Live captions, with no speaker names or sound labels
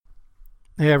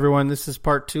Hey everyone, this is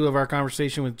part 2 of our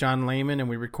conversation with John Layman, and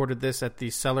we recorded this at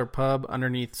the Cellar Pub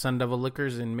underneath Sun Devil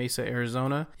Liquors in Mesa,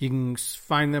 Arizona. You can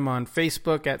find them on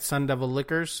Facebook at Sun Devil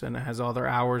Liquors, and it has all their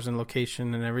hours and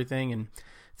location and everything. And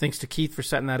thanks to Keith for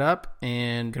setting that up.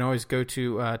 And you can always go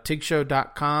to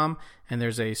tigshow.com, and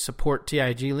there's a support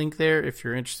TIG link there if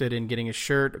you're interested in getting a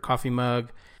shirt, a coffee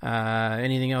mug,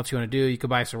 anything else you want to do. You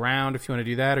can buy us around if you want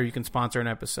to do that, or you can sponsor an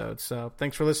episode. So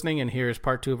thanks for listening, and here's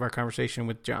part 2 of our conversation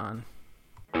with John.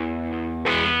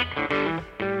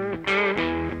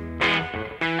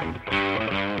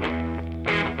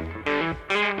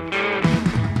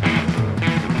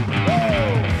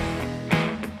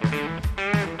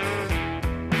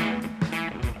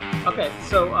 Okay,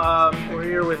 so we're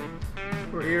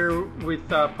here with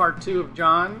part 2 of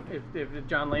John. If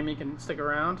John Layman can stick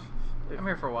around, I'm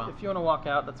here for a while. If you want to walk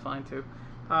out, that's fine too.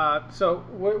 So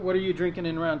what are you drinking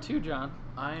in round 2, John?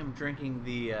 I am drinking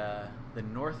the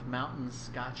North Mountain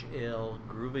Scotch Ale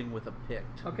Grooving with a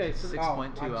Pict. Okay, so 6.2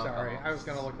 I'm alcohol. sorry, I was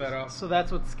gonna look that up. So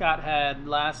that's what Scott had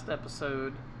last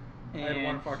episode,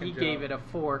 and he joke. gave it a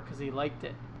 4 because he liked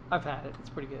it. I've had it; it's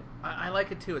pretty good. I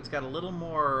like it too. It's got a little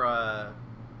more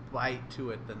bite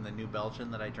to it than the New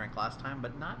Belgian that I drank last time,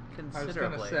 but not considerably. I was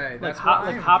gonna say Like, that's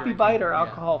like hoppy bite or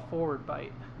alcohol forward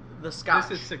bite. The Scotch.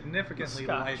 This is significantly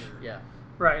Scotch. lighter. Yeah.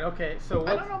 Right. Okay. So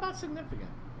I don't know about significant.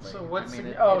 So what's I mean,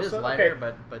 it is so, lighter,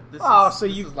 okay. but this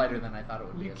you is lighter than I thought it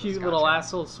would be. You as a cute Scotch little ale.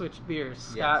 asshole switched beers.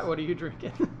 Scott, Yes. what are you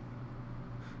drinking?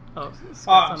 Scott's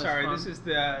Oh, on I'm his sorry. phone. This is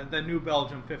the New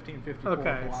Belgium 1554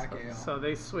 Okay, Black Ale. so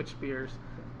they switched beers,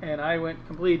 and I went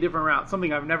completely different route.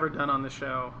 Something I've never done on the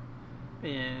show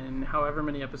in however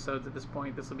many episodes at this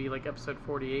point. This will be like episode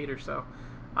 48 or so.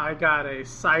 I got a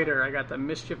cider. I got the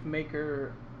Mischief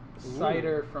Maker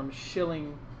cider from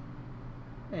Schilling,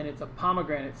 and it's a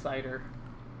pomegranate cider,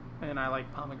 and I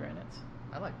like pomegranates.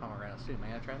 I like pomegranates too.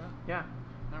 May I try that? Yeah,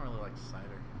 I don't really like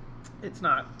cider. it's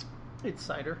not. It's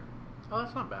cider. Oh,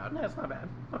 that's not bad. Yeah, it's not bad.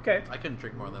 Okay. I couldn't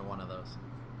drink more than one of those.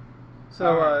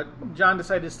 So John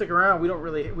decided to stick around.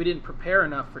 We didn't prepare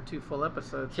enough for 2 full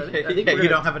episodes. I think you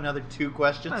don't have another 2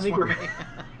 questions I think for we're me?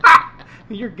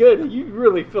 You're good. You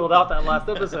really filled out that last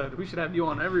episode. We should have you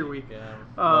on every week. Yeah.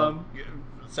 Well,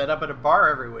 set up at a bar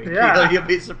every week. Yeah. You'll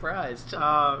be surprised.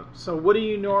 So what do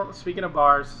you speaking of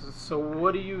bars, so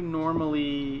what do you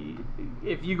normally,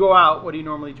 if you go out, what do you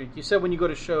normally drink? You said when you go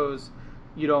to shows,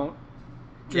 you don't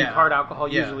drink hard alcohol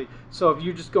usually. So if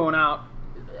you're just going out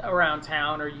around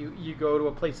town, or you go to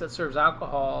a place that serves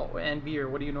alcohol and beer,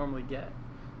 what do you normally get?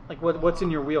 Like what's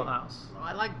in your wheelhouse?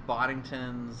 I like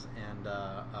Boddingtons and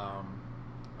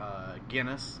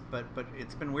Guinness, but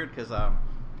it's been weird because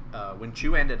when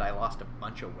Chew ended, I lost a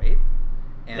bunch of weight.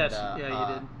 And, you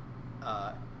did.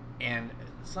 And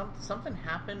something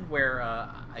happened where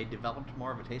I developed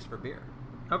more of a taste for beer.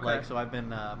 Okay. So I've been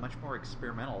much more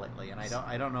experimental lately, and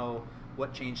I don't know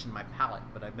what changed in my palate,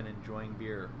 but I've been enjoying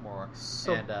beer more.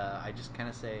 So, and I just kind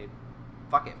of say,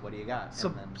 "Fuck it, what do you got?"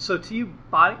 So to you,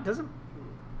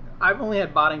 I've only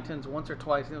had Boddingtons once or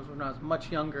twice. It was when I was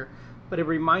much younger, but it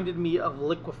reminded me of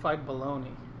liquefied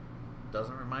bologna.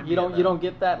 Doesn't remind me. You of that. don't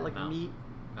get that like No. meat.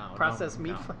 No, Processed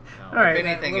meat. No. All right. If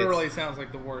anything, That literally sounds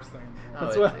like the worst thing.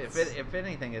 if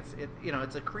anything,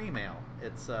 it's a cream ale.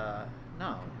 It's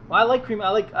no. Well, I like cream.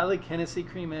 I like Hennessy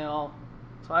cream ale.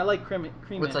 So I like cream.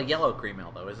 Well, it's ale. a yellow cream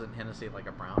ale though. Isn't Hennessy like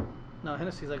a brown? No,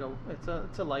 Hennessy's like it's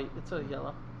a light. It's a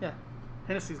yellow. Yeah,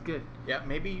 Hennessy's good. Yeah,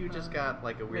 maybe you just got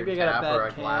like a weird maybe I got a tap bad or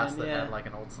a can, glass that yeah. had like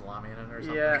an old salami in it or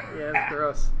something. Yeah, it's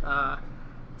gross.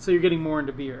 So you're getting more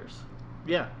into beers.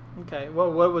 Yeah. Okay.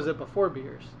 Well, what was it before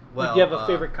beers? Well, do you have a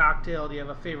favorite cocktail? Do you have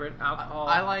a favorite alcohol?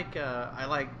 I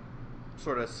like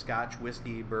sort of Scotch,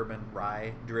 whiskey, bourbon,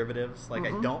 rye derivatives. Like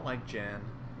I don't like gin.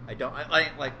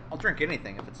 I'll drink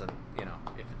anything if it's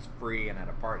if it's free and at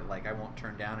a party. Like I won't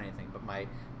turn down anything. But my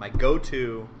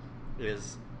go-to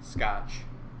is Scotch,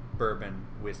 bourbon,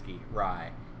 whiskey,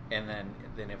 rye, and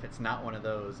then if it's not one of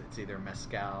those, it's either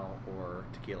mezcal or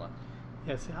tequila.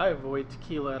 Yeah, see, I avoid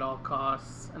tequila at all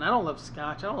costs, and I don't love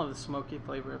Scotch. I don't love the smoky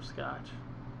flavor of Scotch,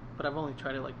 but I've only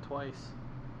tried it like twice.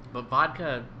 But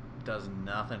vodka does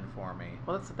nothing for me.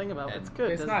 Well, that's the thing about it. And It's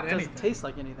good. it's It not doesn't anything. taste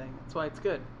like anything. That's why it's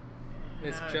good.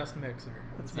 It's just mixer.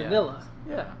 It's vanilla.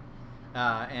 Yeah.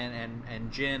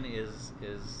 And gin is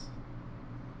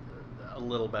a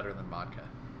little better than vodka.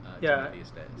 Yeah. To me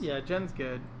these days. Yeah, gin's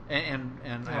good. And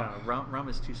I don't know, rum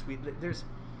is too sweet. There's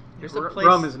a place.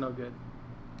 Rum is no good.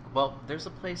 Well, there's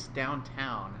a place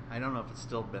downtown. I don't know if it's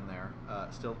still been there.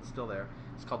 Still there.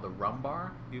 It's called the Rum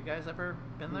Bar. You guys ever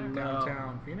been there? No.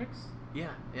 Downtown Phoenix?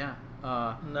 Yeah.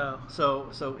 No.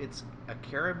 So it's a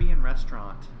Caribbean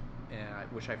restaurant,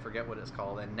 which I forget what it's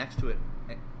called, and next to it,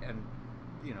 and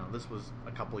this was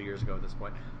a couple of years ago at this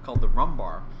point, called the Rum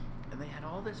Bar, and they had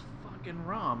all this fucking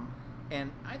rum,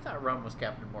 and I thought rum was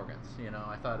Captain Morgan's.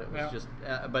 I thought it was just,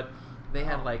 but they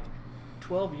had like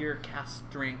 12-year cask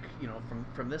strength,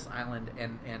 from this island,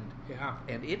 and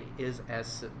it is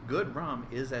as good rum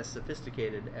is as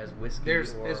sophisticated as whiskey.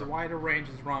 There's as wide a range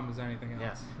as rum as anything else.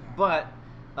 Yes, yeah.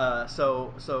 But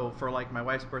so for like my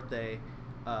wife's birthday,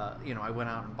 I went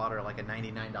out and bought her like a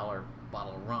 $99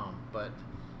 bottle of rum, but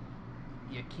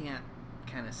you can't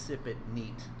kind of sip it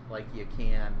neat like you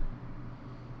can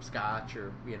scotch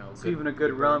or So even a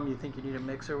good rum, you think you need a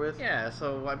mixer with? Yeah,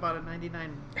 so I bought a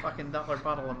 $99 fucking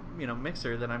bottle of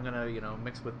mixer that I'm gonna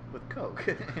mix with Coke.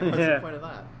 What's the point of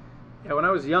that? Yeah, when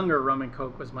I was younger, rum and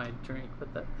Coke was my drink,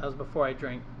 but that was before I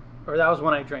drank, or that was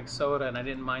when I drank soda and I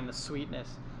didn't mind the sweetness.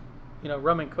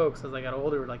 Rum and Coke, as I got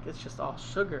older, like it's just all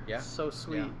sugar. Yeah. It's so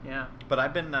sweet. Yeah. But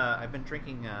I've been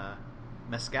drinking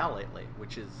mezcal lately,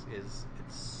 which is it's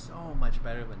so much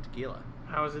better than tequila.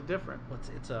 How is it different?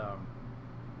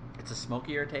 It's a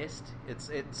smokier taste.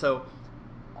 So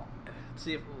let's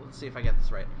see if I get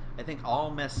this right. I think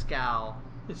all mezcal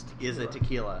is a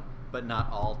tequila, but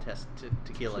not all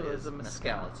tequila is a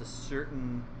mezcal. It's a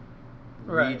certain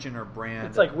region or brand.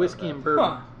 It's like whiskey and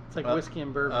bourbon. It's like whiskey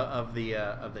and bourbon of the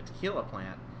tequila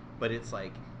plant, but it's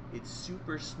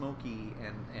super smoky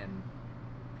and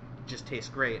just tastes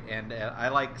great. And I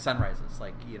like sunrises,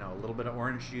 like a little bit of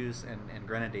orange juice and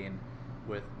grenadine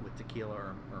with tequila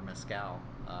or mezcal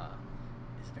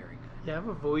is very good. Yeah, I've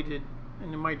avoided,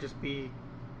 and it might just be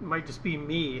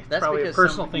me. It's That's probably because a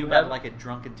personal thing. You had like a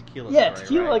drunken tequila. Yeah, story,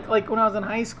 tequila, right? like when I was in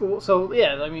high school. So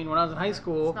yeah, when I was in high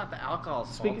school, it's not the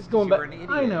alcohol's fault. It's going back. An idiot.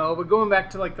 I know, but going back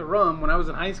to like the rum, when I was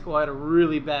in high school, I had a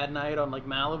really bad night on like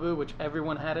Malibu, which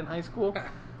everyone had in high school.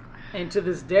 And to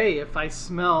this day, if I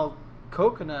smell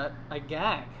coconut, I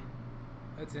gag.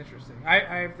 That's interesting. I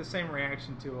have the same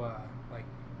reaction to like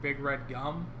Big Red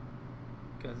Gum,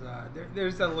 because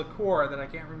there's a liqueur that I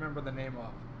can't remember the name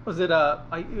of. Was it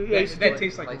that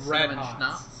tastes like red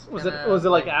hot? Was it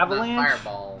like Avalanche?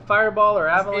 Fireball or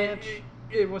Avalanche?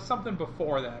 It was something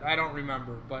before that. I don't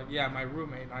remember, but yeah, my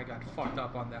roommate and I got fucked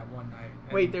up on that one night.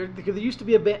 Wait, because there used to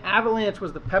be Avalanche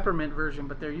was the peppermint version,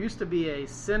 but there used to be a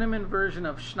cinnamon version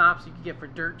of schnapps you could get for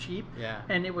dirt cheap. Yeah.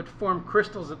 And it would form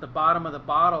crystals at the bottom of the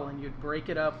bottle, and you'd break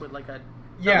it up with like a.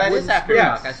 Yeah, that is Aftershock.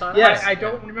 Yes. I saw it. Yes. I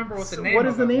don't remember what the name. What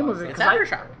is the name of it? It's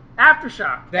Aftershock.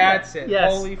 Aftershock. That's it.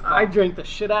 Yes. Holy fuck. I drank the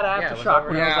shit out of Aftershock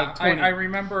when I was like 20. I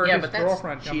remember his but that's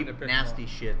girlfriend cheap, coming to pick nasty me up.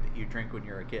 shit that you drink when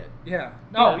you're a kid. Yeah.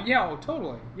 No. Yeah.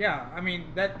 Totally. Yeah. I mean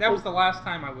that was the last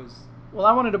time I was. Well,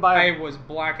 I wanted to buy. I was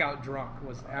blackout drunk.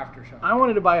 Was Aftershock. I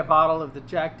wanted to buy a bottle of the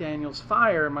Jack Daniel's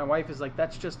Fire, and my wife is like,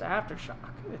 "That's just Aftershock.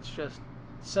 It's just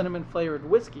cinnamon flavored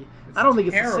whiskey." I don't think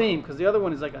it's the same because the other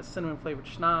one is like a cinnamon flavored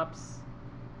schnapps.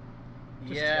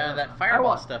 Yeah, that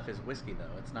Fireball stuff is whiskey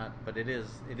though. It's not, but it is.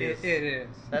 It is.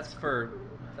 That's for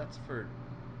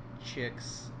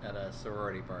chicks at a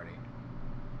sorority party.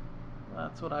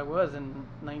 That's what I was in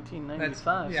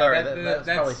 1995. Sorry, that's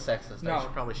probably sexist. I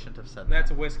probably shouldn't have said that.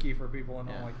 That's whiskey for people who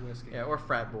don't like whiskey. Yeah, or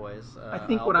frat boys. I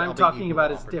think what I'm talking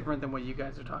about is different than what you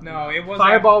guys are talking about. No, it was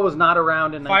Fireball was not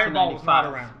around in 1995. Fireball was not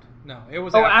around. No, it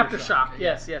was Aftershock.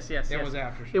 Yes. It was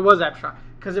Aftershock. It was Aftershock.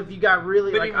 Because if you got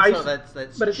really but like even ice, so,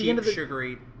 that's but at cheap, the end of the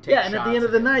sugary. And at the end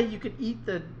of the night, you could eat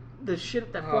the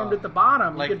shit that formed at the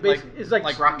bottom. Like, you could it's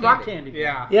like rock candy.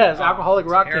 Yeah. Yeah, it's alcoholic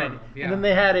rock terrible. candy. Yeah. And then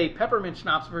they had a peppermint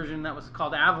schnapps version that was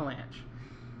called Avalanche.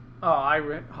 Oh, I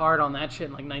went hard on that shit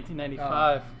in like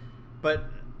 1995. But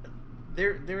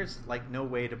there's like no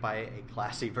way to buy a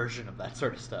classy version of that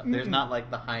sort of stuff. There's not like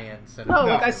the high end cinnamon.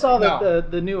 No, like I saw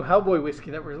the new Hellboy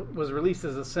whiskey that was released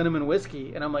as a cinnamon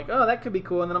whiskey, and I'm like, oh, that could be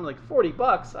cool. And then I'm like,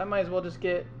 $40. I might as well just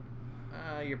get.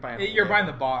 You're buying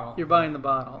the bottle. You're buying the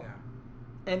bottle.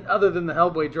 Yeah. And other than the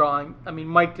Hellboy drawing, I mean,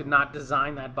 Mike did not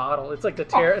design that bottle. It's like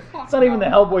it's not even the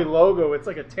Hellboy logo. It's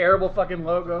like a terrible fucking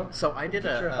logo. So I did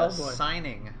a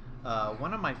signing.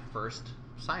 One of my first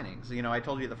signings. I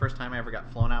told you the first time I ever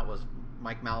got flown out was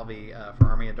Mike Malvey for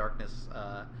Army of Darkness,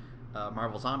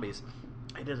 Marvel Zombies.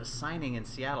 I did a signing in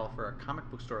Seattle for a comic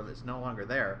book store that's no longer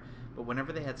there. But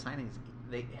whenever they had signings,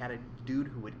 they had a dude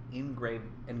who would engrave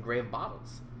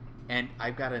bottles. And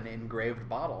I've got an engraved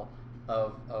bottle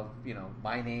of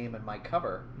my name and my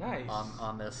cover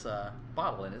on this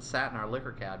bottle, and it sat in our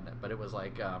liquor cabinet. But it was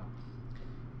like,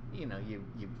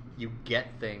 you get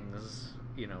things,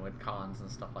 at cons and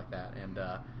stuff like that, and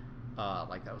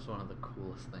like that was one of the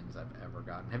coolest things I've ever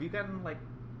gotten. Have you gotten like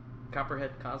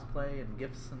Copperhead cosplay and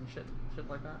gifts and shit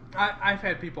like that? I've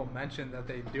had people mention that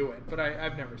they do it, but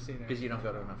I've never seen it because you don't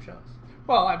go to enough shows.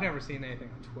 Well, I've never seen anything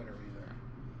on Twitter either.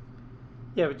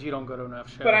 Yeah, but you don't go to enough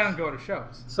shows. But I don't go to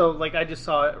shows. So, like, I just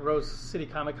saw it. Rose City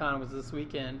Comic Con was this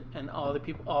weekend, and a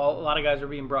lot of guys are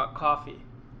being brought coffee.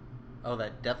 Oh,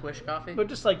 that Death Wish coffee? But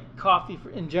just like coffee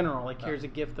in general. Like, here's a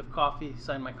gift of coffee,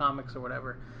 sign my comics or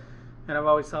whatever. And I've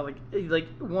always thought, like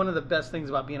one of the best things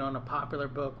about being on a popular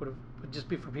book would just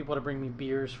be for people to bring me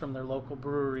beers from their local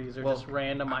breweries or just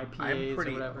random IPAs I'm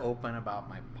pretty or whatever. open about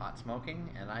my pot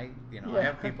smoking, and I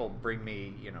have people bring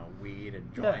me, weed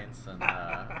and joints and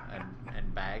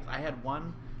bags. I had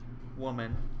one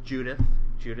woman, Judith,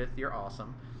 you're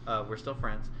awesome. We're still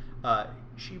friends.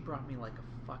 She brought me like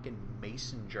a fucking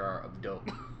mason jar of dope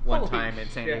one time in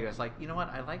San Diego. It's like, you know what?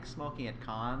 I like smoking at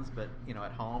cons, but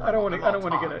at home, I don't want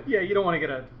to get you don't want to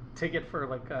get a ticket for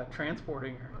like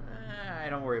transporting her. I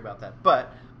don't worry about that.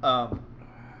 But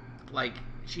like,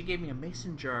 she gave me a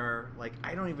mason jar. Like,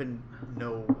 I don't even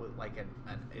know. Like,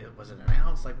 it was an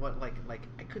ounce. Like what? Like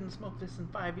I couldn't smoke this in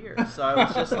 5 years. So I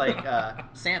was just like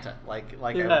Santa. Like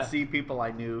I would see people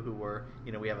I knew who were.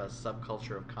 We have a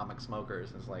subculture of comic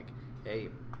smokers. And it's like, hey,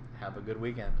 have a good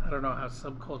weekend. I don't know how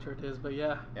subculture it is, but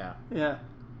yeah.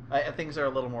 Things are a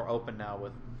little more open now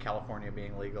with California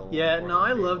being legal. Yeah, no,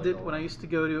 I loved it when I used to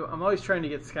go to. I'm always trying to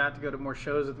get Scott to go to more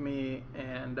shows with me,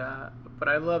 and but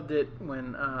I loved it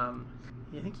when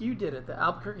I think you did it, the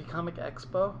Albuquerque Comic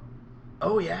Expo.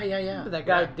 Oh yeah. That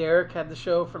guy Derek had the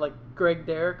show for like Greg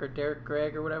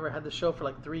or whatever had the show for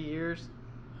like 3 years.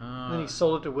 And then he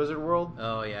sold it to Wizard World.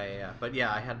 Oh yeah. But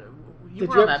yeah, I had. You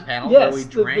were on that panel where we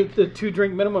drank. The 2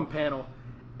 drink minimum panel,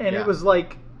 and it was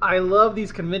like. I love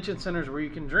these convention centers where you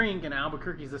can drink, and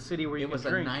Albuquerque's the city where you can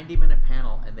drink. It was a 90-minute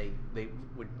panel, and they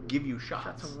would give you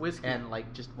shots of whiskey and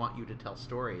like just want you to tell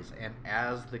stories. And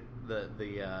as the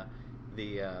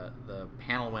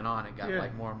panel went on, it got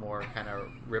like more and more kind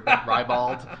of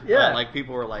ribald. Like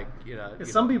people were like,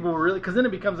 some people were really, because then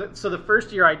it becomes so. The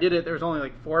first year I did it, there was only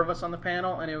like 4 of us on the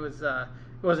panel, and it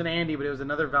wasn't Andy, but it was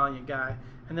another Valiant guy,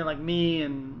 and then like me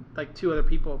and like 2 other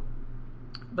people.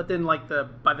 But then, like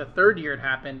by the 3rd year it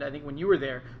happened, I think when you were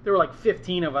there were like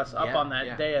 15 of us up on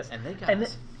that dais, and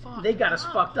they got us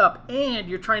fucked up. And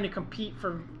you're trying to compete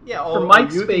for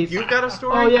mic you space. You've got a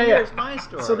story. Here's my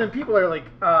story. So then people are like,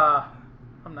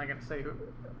 I'm not gonna say who.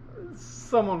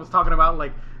 Someone was talking about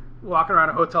like walking around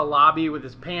a hotel lobby with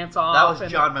his pants off. That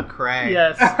was John McCrae.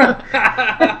 Yes.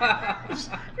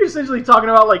 You're essentially talking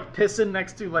about like pissing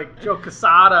next to like Joe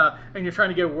Quesada, and you're trying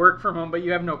to get work from him, but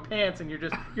you have no pants, and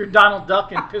you're Donald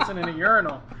Duck and pissing in a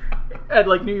urinal at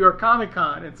like New York Comic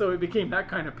Con, and so it became that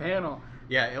kind of panel.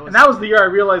 Yeah, it was. And that was the year I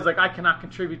realized like I cannot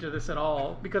contribute to this at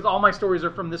all because all my stories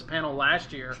are from this panel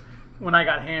last year when I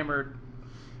got hammered.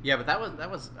 Yeah, but that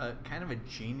was kind of a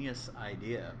genius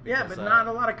idea. Because, but not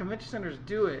a lot of convention centers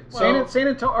do it. Well, San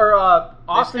Antonio or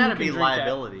Austin, there's got to be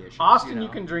liability issues. Austin, you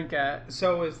can drink at.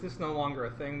 So is this no longer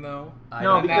a thing, though?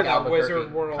 No, because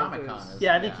Wizard World Comic-Con is.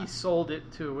 Yeah, I think he sold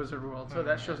it to Wizard World, so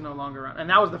that show's no longer around. And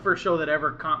that was the first show that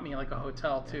ever comped me like a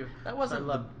hotel too. That wasn't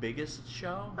the biggest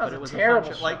show, but it was a terrible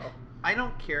a fun show. Like, I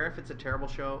don't care if it's a terrible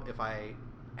show if I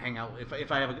hang out,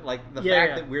 if I have like the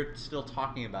fact that we're still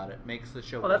talking about it makes the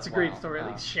show. Well, that's a great story.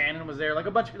 Like Shannon was there, like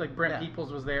a bunch of like Brent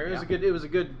Peoples was there. It was a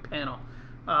good panel.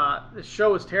 The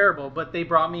show was terrible, but they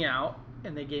brought me out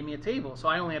and they gave me a table, so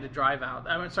I only had to drive out.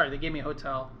 They gave me a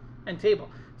hotel and table.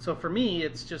 So for me,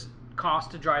 it's just cost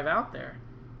to drive out there,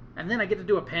 and then I get to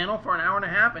do a panel for an hour and a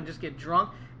half and just get drunk.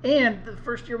 And the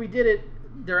first year we did it,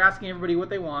 they're asking everybody what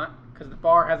they want because the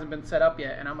bar hasn't been set up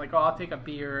yet, and I'm like, I'll take a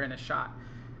beer and a shot.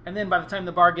 And then by the time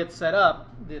the bar gets set up,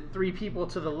 the 3 people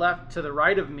to the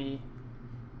right of me,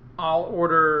 all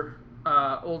order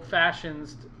old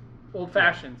fashions.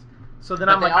 So then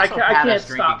I'm like, I can't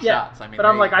stop. Shots. I mean, but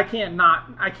I'm like, I can't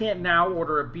now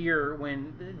order a beer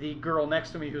when the girl next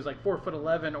to me, who's like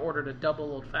 4'11", ordered a double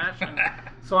old fashioned.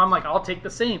 So I'm like, I'll take the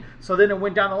same. So then it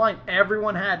went down the line.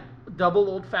 Everyone had double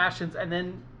old fashions, and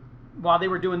then while they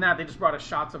were doing that, they just brought us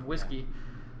shots of whiskey.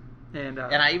 And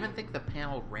I even think the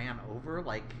panel ran over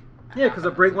because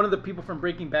one of the people from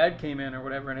Breaking Bad came in or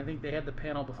whatever, and I think they had the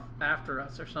panel after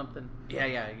us or something.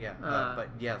 Yeah. But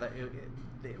yeah,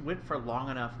 it went for long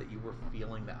enough that you were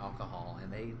feeling the alcohol,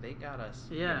 and they got us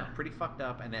pretty fucked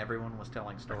up, and everyone was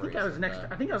telling stories. I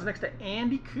think I was next to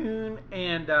Andy Kuhn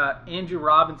and Andrew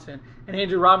Robinson, and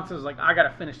Andrew Robinson was like, I got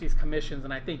to finish these commissions,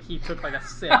 and I think he took like a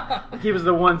sip. He was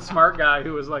the one smart guy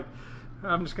who was like,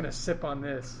 I'm just gonna sip on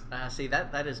this. See,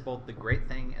 that is both the great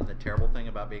thing and the terrible thing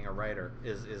about being a writer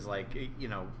is like the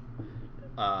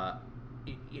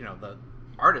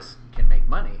artist can make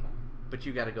money, but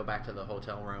you got to go back to the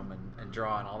hotel room and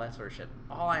draw and all that sort of shit.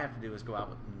 All I have to do is go out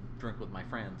and drink with my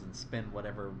friends and spend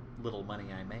whatever little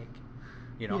money I make.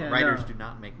 You know, Yeah, writers no. do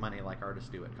not make money like artists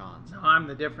do at cons. No, I'm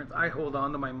the difference. I hold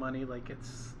on to my money like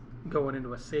it's going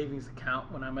into a savings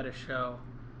account when I'm at a show.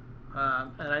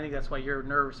 And I think that's why you're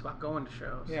nervous about going to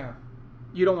shows. Yeah.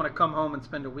 You don't want to come home and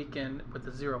spend a weekend with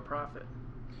a zero profit.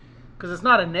 Because it's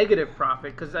not a negative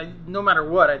profit, because no matter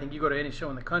what, I think you go to any show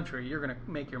in the country, you're going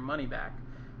to make your money back.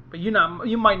 But you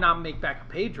might not make back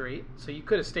a page rate, so you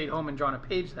could have stayed home and drawn a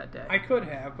page that day. I could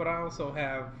have, but I also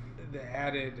have the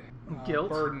added Guilt?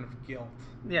 burden of guilt.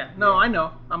 Yeah, no, I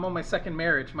know. I'm on my second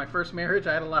marriage. My first marriage,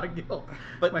 I had a lot of guilt.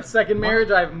 But my second marriage,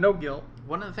 I have no guilt.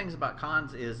 One of the things about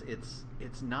cons is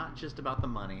it's not just about the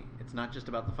money. It's not just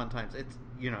about the fun times. It's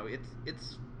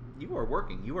you are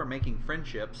working. You are making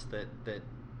friendships that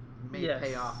may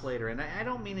pay off later. And I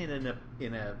don't mean it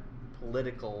in a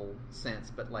political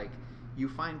sense, but like you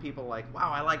find people like,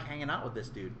 wow, I like hanging out with this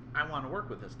dude. I want to work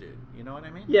with this dude. You know what I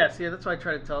mean? Yes, yeah. That's why I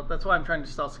try to tell. That's why I'm trying to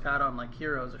sell Scott on like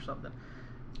Heroes or something.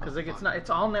 Because like it's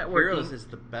all networking. Heroes is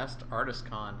the best artist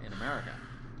con in America.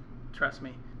 Trust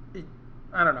me.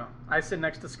 I don't know. I sit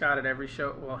next to Scott at every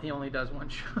show. Well, he only does one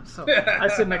show, so I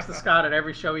sit next to Scott at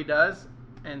every show he does,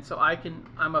 and so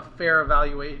I'm a fair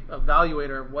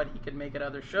evaluator of what he could make at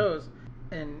other shows,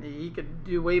 and he could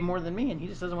do way more than me, and he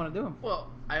just doesn't want to do them.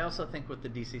 Well, I also think with the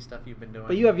DC stuff you've been doing,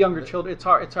 but you have younger children. It's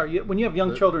hard. When you have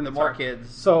young children, the it's more hard. kids.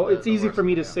 So it's the easy worse, for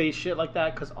me to say shit like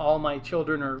that because all my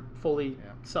children are fully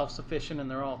Yeah. self-sufficient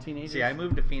and they're all teenagers. See, I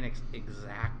moved to Phoenix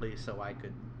exactly so I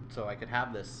could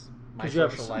have this. My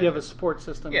Because social life. you have a support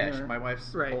system. Yeah, here. my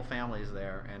wife's whole family's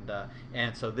there,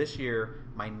 and so this year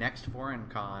my next foreign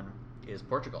con is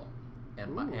Portugal,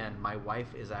 and my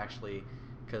wife is actually,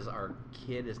 because our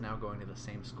kid is now going to the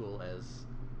same school as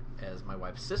my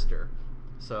wife's sister,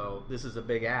 so this is a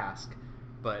big ask,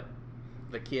 but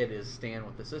the kid is staying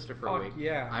with the sister for a week.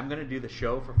 Yeah, I'm gonna do the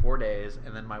show for 4 days,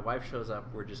 and then my wife shows up.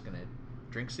 We're just gonna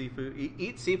drink seafood,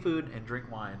 eat seafood, and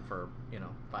drink wine for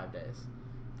 5 days.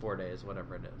 4 days,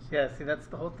 whatever it is. Yeah, see, that's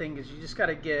the whole thing. Is you just got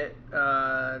to get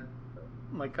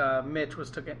Mitch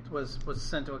was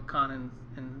sent to a con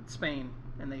in Spain,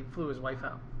 and they flew his wife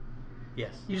out.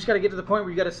 Yes. You just got to get to the point where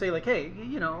you got to say like, hey,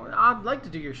 I'd like to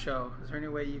do your show. Is there any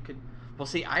way you could? Well,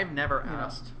 see, I've never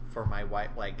asked for my wife.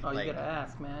 You gotta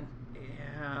ask, man.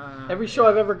 Yeah. Every show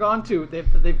I've ever gone to,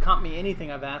 they've comped me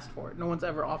anything I've asked for. No one's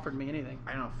ever offered me anything.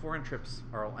 I know foreign trips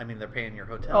are. I mean, they're paying your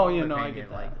hotel. Oh, I get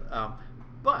that.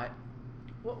 But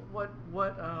what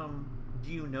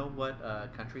do you know what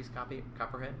countries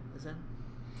Copperhead is in?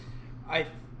 I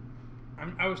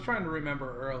was trying to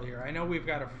remember earlier. I know we've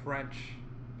got a French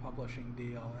publishing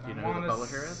deal, and Do you I know who the want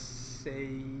publisher to is? say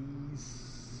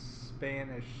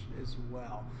Spanish as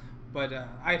well, but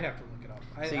I'd have to look it up.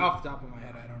 See, off the top of my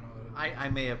head, I don't know. I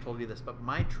may have told you this, but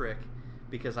my trick,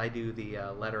 because I do the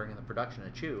lettering and the production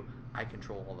at Chew, I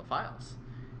control all the files,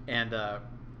 and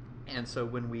so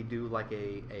when we do like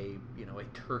a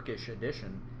Turkish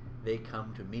edition, they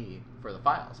come to me for the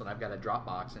files, and I've got a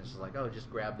Dropbox, and it's just like, oh,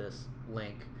 just grab this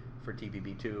link for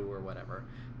TBB2 or whatever.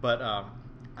 But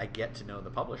I get to know the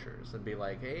publishers and be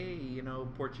like, hey,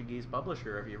 Portuguese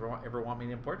publisher, if you ever want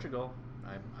me in Portugal,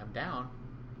 I'm down.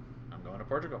 I'm going to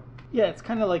Portugal. Yeah, it's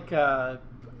kind of like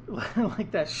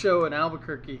like that show in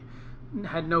Albuquerque.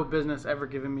 Had no business ever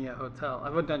giving me a hotel.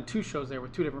 I've done 2 shows there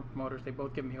with 2 different promoters. They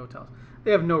both give me hotels.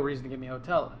 They have no reason to give me a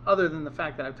hotel other than the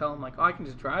fact that I tell them like, oh, I can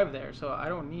just drive there, so I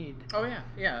don't need. Oh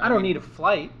yeah. I don't need a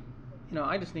flight.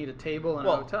 I just need a table and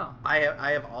a hotel. I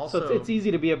have also. So it's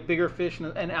easy to be a bigger fish,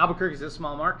 and Albuquerque is a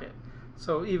small market.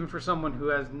 So even for someone who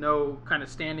has no kind of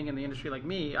standing in the industry like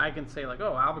me, I can say like,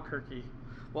 oh, Albuquerque.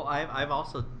 Well, I've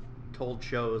also told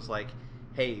shows like,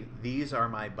 hey, these are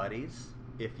my buddies.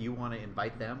 If you want to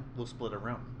invite them, we'll split a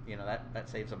room. That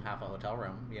saves them half a hotel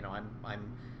room.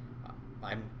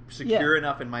 I'm secure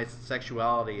enough in my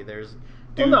sexuality. There's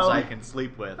dudes I can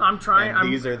sleep with. I'm trying.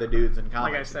 And these are the dudes in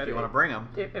comics. Like I said, if you want to bring them,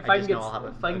 if I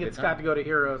can get Scott to go to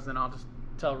Heroes, then I'll just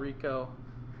tell Rico.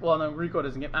 Well, no, Rico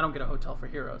doesn't get. I don't get a hotel for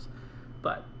Heroes,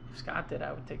 but if Scott did,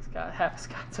 I would take half of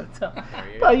Scott's hotel.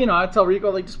 But I'd tell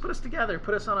Rico like, just put us together,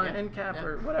 put us on an end cap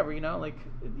or whatever.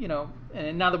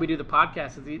 And now that we do the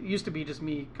podcast, it used to be just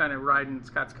me kind of riding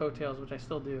Scott's coattails, which I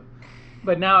still do.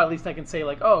 But now at least I can say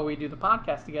like, oh, we do the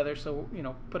podcast together, so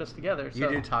put us together. So you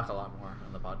do talk a lot more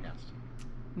on the podcast.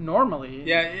 Normally,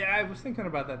 yeah, I was thinking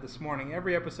about that this morning.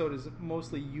 Every episode is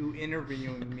mostly you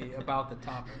interviewing me about the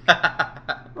topic.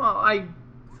 Well,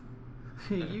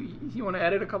 you want to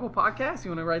edit a couple podcasts?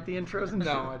 You want to write the intros? And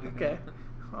No, I do Okay.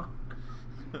 not.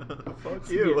 Well, Fuck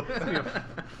you. It's gonna be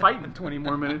a fight in 20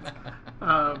 more minutes.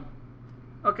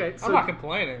 Okay. So, I'm not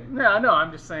complaining. Yeah, no,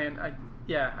 I'm just saying.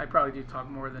 I probably do talk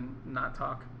more than not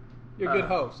talk. You're a good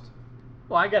host.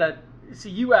 Well, I gotta. see,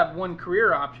 you have one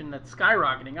career option that's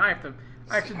skyrocketing. I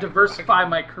have to diversify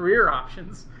my career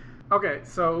options. Okay,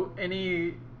 so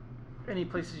any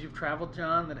places you've traveled,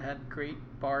 John, that had great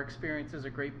bar experiences, or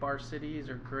great bar cities,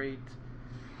 or great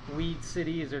weed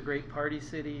cities, or great party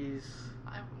cities?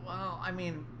 I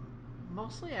mean,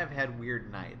 mostly I've had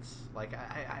weird nights. Like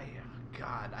I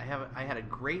had a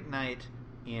great night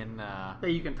in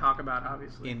that you can talk about,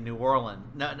 obviously, in New Orleans.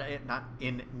 No, not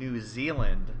in New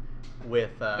Zealand.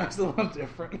 With that's a little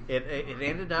different. It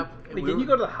ended up. Wait, didn't you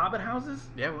go to the Hobbit houses?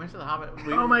 Yeah, we went to the Hobbit.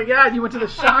 Oh my God, you went to the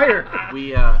Shire.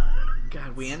 We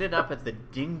ended up at the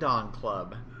Ding Dong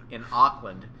Club in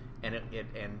Auckland, and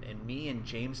me and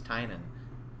James Tynan,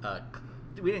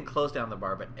 we didn't close down the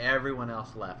bar, but everyone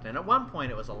else left. And at one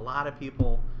point, it was a lot of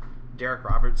people. Derek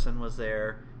Robertson was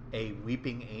there, a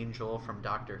weeping angel from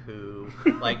Doctor Who.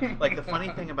 Like the funny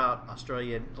thing about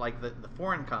Australia, like the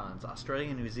foreign cons,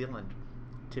 Australia and New Zealand.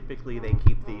 Typically, they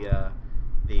keep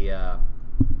the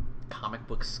comic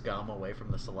book scum away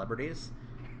from the celebrities,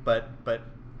 but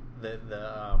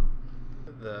the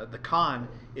con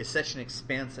is such an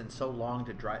expense and so long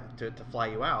to fly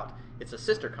you out. It's a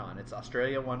sister con. It's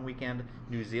Australia one weekend,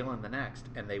 New Zealand the next,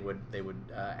 and they would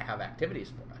have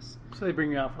activities for us. So they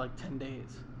bring you out for like 10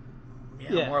 days.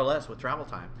 Yeah, more or less with travel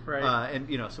time. Right. And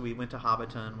so we went to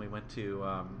Hobbiton, we went to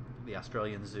the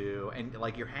Australian Zoo, and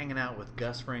like you're hanging out with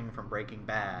Gus Fring from Breaking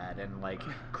Bad, and like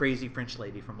crazy French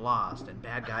lady from Lost, and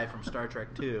bad guy from Star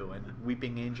Trek 2, and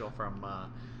Weeping Angel from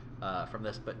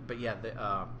this. But yeah,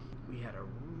 we had a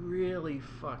really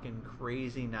fucking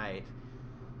crazy night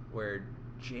where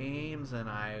James and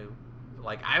I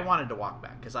wanted to walk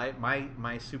back because my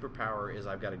superpower is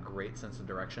I've got a great sense of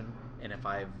direction, and if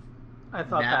I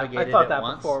thought that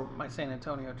once, before my San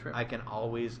Antonio trip. I can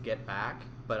always get back,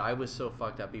 but I was so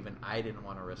fucked up even I didn't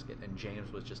want to risk it, and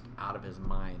James was just out of his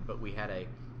mind. But we had a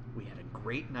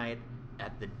great night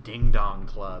at the Ding Dong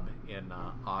Club in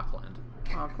Auckland.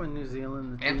 Auckland, New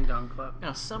Zealand, the Ding Dong Club. You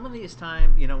know, some of these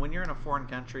times, you know, when you're in a foreign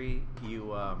country, you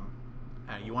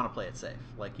want to play it safe.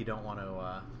 Like you don't want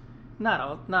to.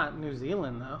 Not New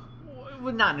Zealand though.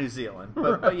 Well, not New Zealand,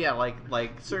 but yeah,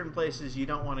 like certain places you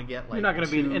don't want to get like you're not going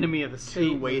to be an enemy of the state.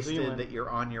 Too wasted that you're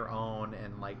on your own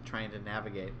and like trying to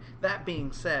navigate. That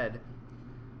being said,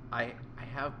 I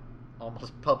have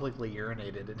almost publicly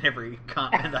urinated in every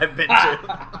continent I've been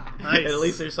to. Nice. At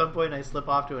least there's some point I slip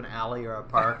off to an alley or a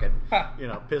park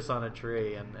and piss on a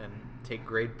tree and take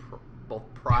great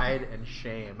both pride and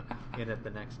shame in it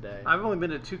the next day. I've only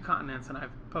been to 2 continents and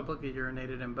I've publicly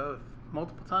urinated in both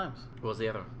multiple times. What was the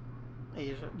other one?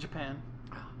 Asia, Japan.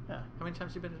 Yeah. How many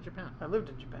times have you been to Japan? I lived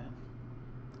in Japan.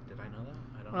 Did I know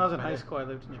that? I don't When I was in high school, I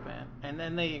lived in Japan. And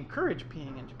then they encourage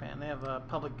peeing in Japan. They have a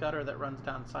public gutter that runs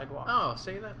down sidewalks. Oh,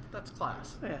 see, that's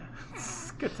class. Yeah.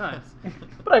 It's good times.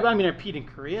 But I peed in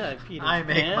Korea. I peed in Japan.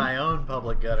 Make my own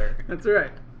public gutter. That's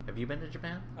right. Have you been to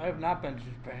Japan? I have not been to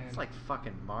Japan. It's like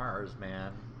fucking Mars,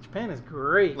 man. Japan is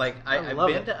great. Like, I've love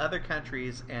been it. to other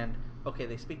countries, and, okay,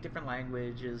 they speak different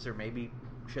languages, or maybe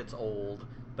shit's old,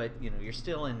 but, you know, you're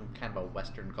still in kind of a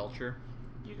Western culture.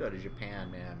 You go to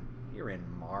Japan, man, you're in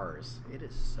Mars. It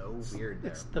is so weird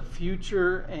there. It's the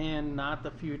future and not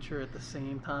the future at the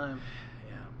same time.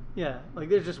 Yeah. Yeah, like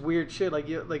there's just weird shit.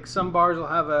 Like some bars will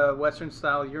have a Western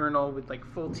style urinal with like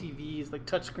full TVs, like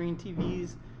touchscreen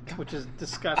TVs, which is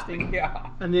disgusting. Yeah.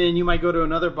 And then you might go to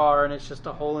another bar and it's just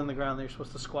a hole in the ground that you're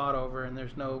supposed to squat over, and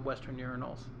there's no Western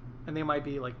urinals, and they might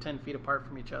be like 10 feet apart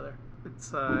from each other.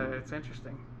 It's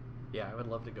interesting. Yeah, I would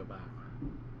love to go back.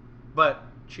 But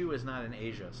Chu is not in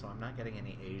Asia, so I'm not getting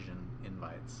any Asian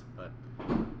invites. But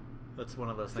that's one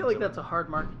of those things. I feel like that's a hard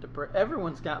market to break.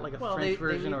 Everyone's got like a French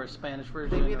version or a Spanish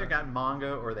version. They've either got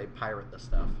manga or they pirate the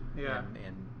stuff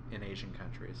in Asian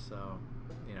countries. So,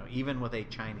 you know, even with a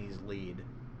Chinese lead,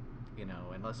 you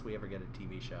know, unless we ever get a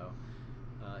TV show,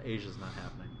 Asia's not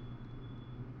happening.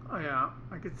 Oh yeah,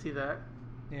 I could see that.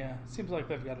 Yeah, it seems like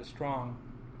they've got a strong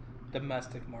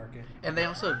domestic market. And they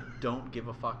also don't give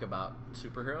a fuck about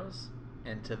superheroes,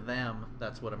 and to them,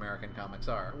 that's what American comics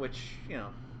are, which, you know,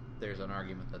 there's an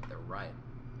argument that they're right.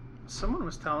 Someone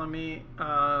was telling me,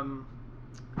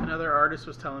 another artist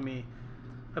was telling me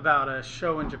about a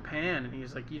show in Japan, and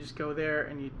he's like, you just go there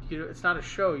and you it's not a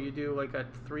show, you do like a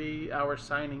 3-hour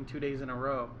signing 2 days in a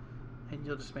row, and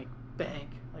you'll just make bank.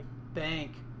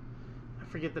 I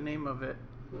forget the name of it.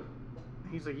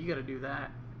 He's like, you got to do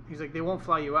that. He's like, they won't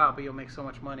fly you out, but you'll make so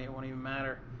much money, it won't even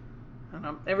matter.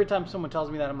 And every time someone tells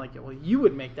me that, I'm like, well, you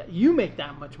would make that. You make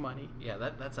that much money. Yeah,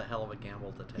 that's a hell of a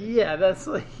gamble to take. Yeah, that's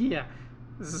like, yeah.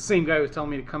 This is the same guy who was telling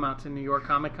me to come out to New York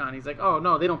Comic Con. He's like, oh,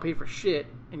 no, they don't pay for shit,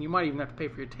 and you might even have to pay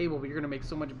for your table, but you're going to make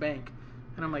so much bank.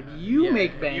 And I'm like, you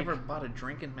make bank. Have you ever bought a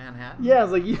drink in Manhattan? Yeah, I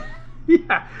was like,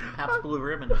 yeah. Pabst Blue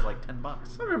Ribbon is like $10.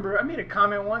 I remember I made a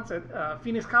comment once at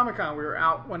Phoenix Comic Con. We were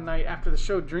out one night after the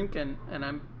show drinking, and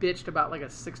I bitched about like a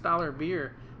 $6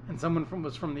 beer, and someone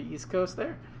was from the East Coast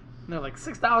there, and they're like,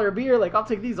 $6 beer, like I'll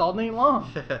take these all day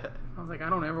long. I was like, I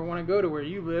don't ever want to go to where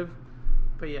you live,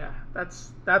 but yeah,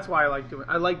 that's why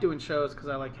I like doing shows because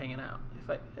I like hanging out. If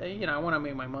I want to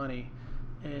make my money,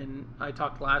 and I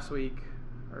talked last week,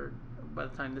 or by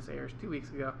the time this airs, 2 weeks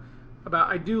ago,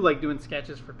 about I do like doing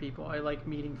sketches for people. I like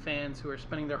meeting fans who are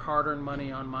spending their hard-earned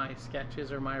money on my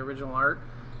sketches or my original art.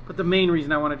 But the main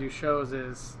reason I want to do shows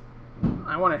is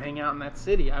I want to hang out in that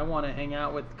city. I want to hang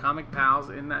out with comic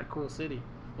pals in that cool city.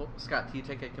 Well, Scott, do you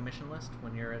take a commission list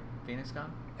when you're at Phoenix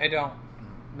Con? I don't.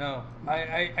 No.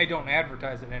 I don't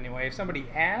advertise it anyway. If somebody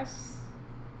asks,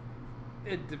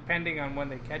 depending on when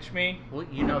they catch me. Well,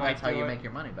 you know that's how you make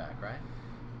your money back, right?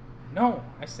 No,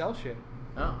 I sell shit.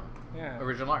 Oh. Yeah.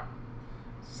 Original art.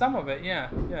 Some of it, yeah.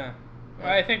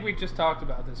 I think we just talked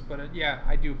about this, but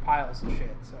I do piles of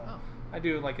shit. So I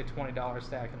do like a $20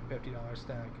 stack and a $50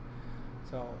 stack.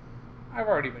 So I've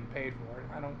already been paid for it.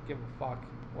 I don't give a fuck.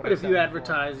 But if you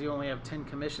advertise, you only have 10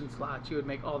 commission slots. You would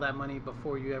make all that money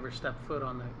before you ever step foot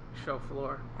on the show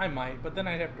floor. I might, but then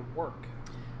I'd have to work.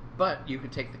 But you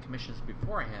could take the commissions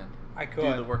beforehand. I could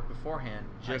do the work beforehand.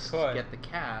 Just get the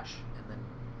cash.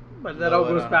 But that all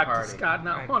goes back to Scott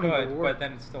not wanting to work. But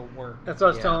then it still works. That's what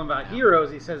I was telling him about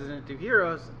Heroes. He says he didn't do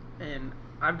Heroes, and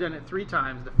I've done it 3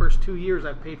 times. The first 2 years,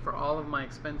 I paid for all of my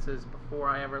expenses before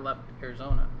I ever left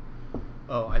Arizona.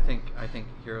 Oh, I think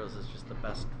Heroes is just the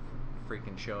best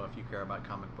freaking show if you care about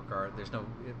comic book art. There's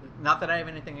not that I have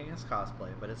anything against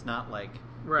cosplay, but it's not like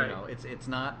it's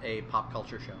not a pop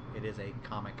culture show. It is a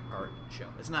comic art show.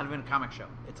 It's not even a comic show.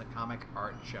 It's a comic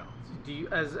art show. Do you,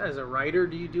 as a writer,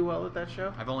 do you do well at that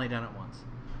show? I've only done it once,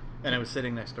 and it was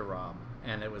sitting next to Rob,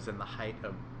 and it was in the height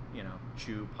of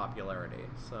Chew popularity.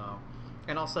 So,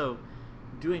 and also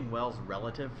doing well's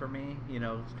relative for me,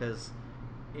 because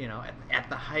at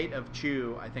the height of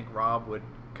Chew, I think Rob would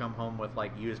come home with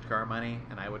like used car money,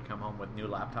 and I would come home with new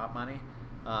laptop money.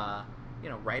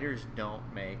 Writers don't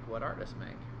make what artists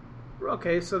make.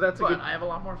 Okay, so that's but I have a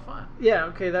lot more fun. Yeah,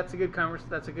 okay, that's a good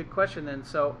That's a good question then.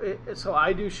 So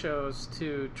I do shows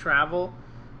to travel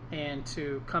and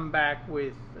to come back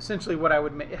with essentially what I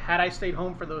would make had I stayed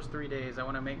home for those 3 days. I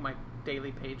want to make my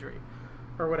daily page rate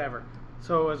or whatever.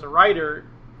 So as a writer,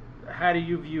 how do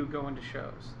you view going to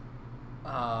shows?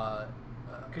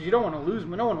 Because you don't want to lose.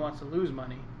 No one wants to lose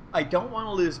money. I don't want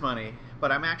to lose money,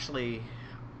 but I'm actually,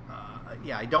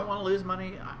 I don't want to lose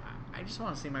money. I just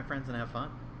want to see my friends and have fun,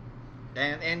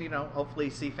 and hopefully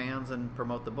see fans and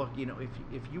promote the book.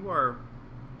 If you are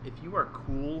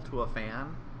cool to a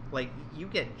fan, like you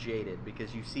get jaded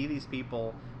because you see these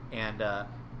people, and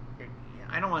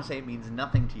I don't want to say it means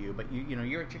nothing to you, but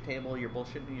you're at your table, you're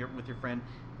bullshitting with your friend.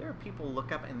 There are people who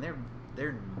look up and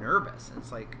they're nervous. And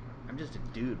it's like, I'm just a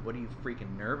dude. What are you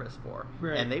freaking nervous for?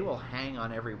 Right. And they will hang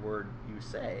on every word you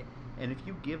say. And if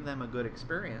you give them a good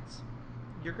experience,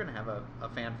 you're going to have a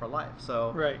fan for life.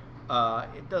 So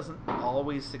it doesn't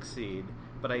always succeed,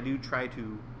 but I do try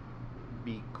to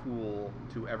be cool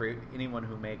to anyone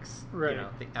who makes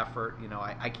the effort.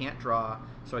 I can't draw,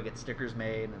 so I get stickers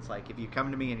made. And it's like, if you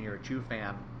come to me and you're a Chew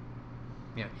fan,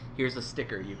 here's a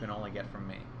sticker you can only get from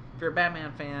me. If you're a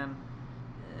Batman fan,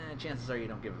 chances are you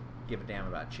don't give a damn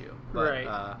about Chew.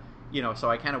 But, so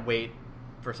I kind of wait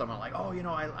for someone like,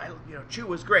 Chew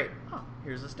was great. Oh,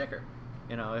 here's a sticker.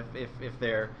 If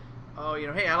they're,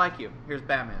 hey, I like you. Here's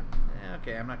Batman.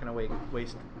 Okay, I'm not going to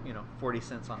waste 40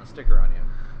 cents on a sticker on you.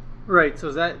 Right.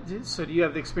 So do you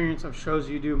have the experience of shows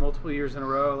you do multiple years in a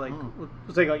row? Like,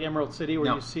 let's take like Emerald City,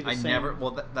 where you see the same. Never.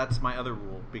 Well, that's my other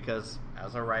rule, because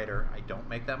as a writer, I don't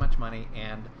make that much money,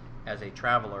 and as a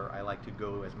traveler, I like to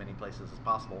go as many places as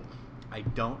possible. I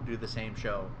don't do the same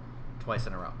show twice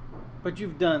in a row. But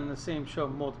you've done the same show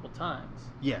multiple times.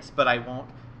 Yes, but I won't.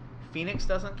 Phoenix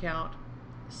doesn't count.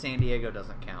 San Diego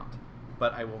doesn't count.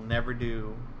 But I will never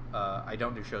do. I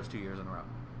don't do shows 2 years in a row.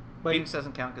 But Phoenix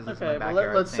doesn't count because it's my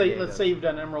backyard. Let's say you've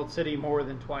done Emerald City more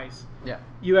than twice. Yeah.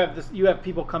 You have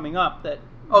people coming up that.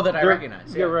 That I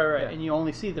recognize. Yeah, right. Yeah. And you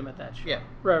only see them at that show. Yeah.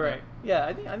 Right. Yeah,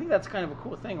 I think that's kind of a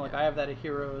cool thing. Like, I have that at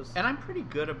Heroes. And I'm pretty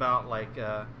good about, like,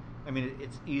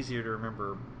 it's easier to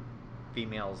remember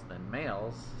females than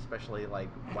males, especially, like,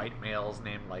 white males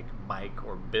named, like, Mike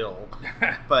or Bill.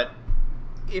 But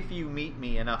if you meet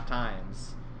me enough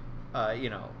times, I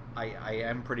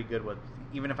am pretty good with,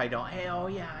 even if I don't, hey,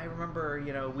 I remember,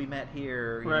 we met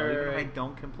here, even if I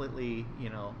don't completely,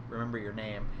 remember your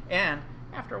name. And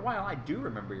after a while, I do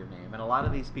remember your name. And a lot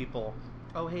of these people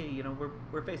oh hey,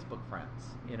 we're Facebook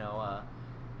friends.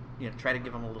 Try to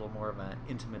give them a little more of an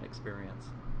intimate experience.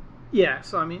 Yeah.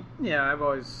 So I mean, yeah, I've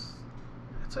always.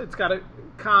 It's got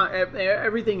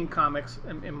everything in comics,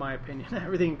 in my opinion.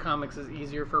 Everything in comics is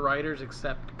easier for writers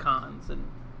except cons and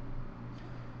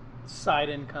side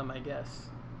income, I guess.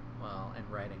 Well, and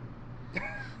writing.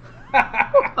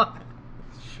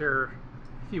 Sure,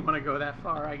 if you want to go that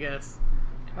far, I guess.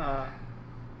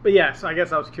 But yeah, so I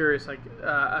guess I was curious, like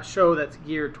a show that's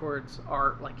geared towards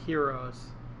art, like Heroes.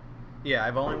 Yeah,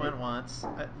 I've only went once.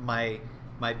 My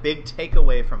big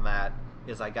takeaway from that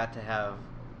is I got to have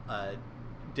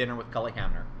dinner with Cully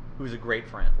Hamner, who's a great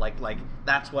friend. Like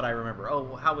that's what I remember. Oh,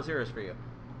 well, how was Heroes for you?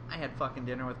 I had fucking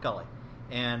dinner with Cully,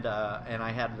 and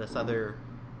I had this other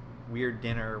weird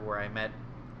dinner where I met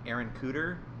Aaron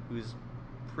Cooter, who's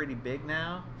pretty big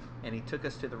now, and he took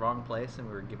us to the wrong place, and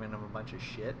we were giving him a bunch of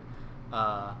shit.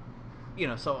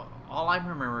 So all I'm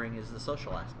remembering is the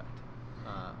social aspect,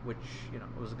 which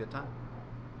was a good time.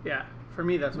 Yeah, for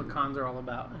me that's what cons are all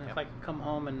about. And if I could come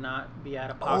home and not be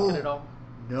out of pocket at all.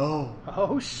 No.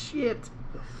 Oh shit.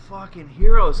 The fucking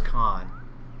Heroes Con.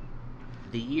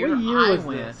 The year what year I was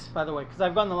went, this, by the way? Because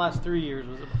I've gone the last 3 years.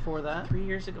 Was it before that? 3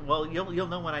 years ago. Well, you'll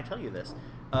know when I tell you this.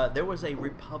 There was a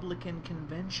Republican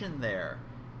convention there,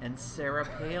 and Sarah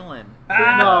Palin.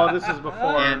 No, this is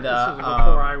before. And this is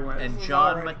before I went. And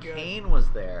John McCain was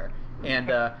there. And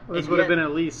this would have been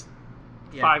at least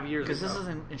 5 years ago. Because this is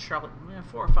in Charlotte.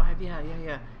 4 or 5.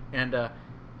 Yeah. And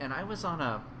I was on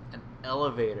an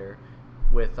elevator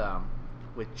with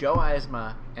Joe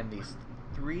Eisma and these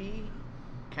 3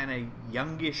 kind of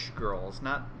youngish girls,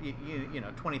 not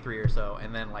 23 or so,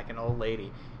 and then like an old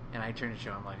lady. And I turned to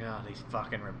Joe, I'm like, oh, these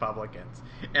fucking Republicans.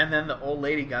 And then the old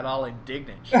lady got all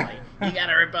indignant. She's like, you got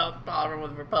a problem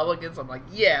with Republicans? I'm like,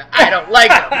 yeah, I don't like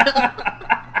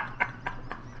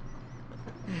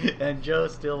them. And Joe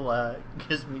still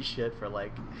gives me shit for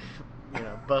like,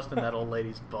 busting that old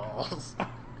lady's balls.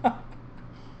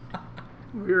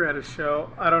 We were at a show.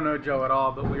 I don't know Joe at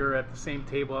all, but we were at the same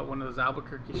table at one of those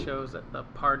Albuquerque shows at the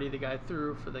party the guy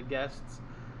threw for the guests.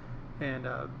 And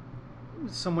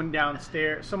someone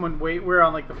downstairs, we were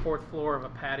on like the 4th floor of a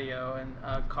patio, and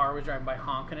a car was driving by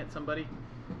honking at somebody.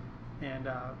 And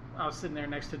I was sitting there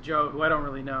next to Joe, who I don't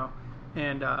really know.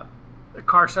 And the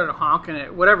car started honking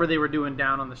at whatever they were doing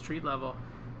down on the street level.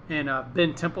 And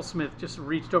Ben Templesmith just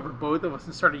reached over both of us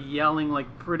and started yelling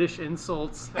like British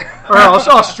insults, or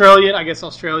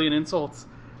Australian insults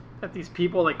at these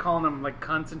people, like calling them like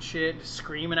cunts and shit, just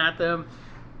screaming at them.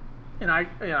 And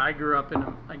I grew up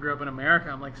in America.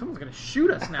 I'm like, someone's gonna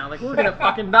shoot us now. Like we're gonna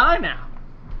fucking die now.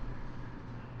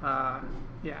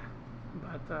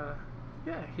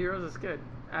 Heroes is good.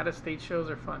 Out of state shows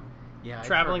are fun. Yeah,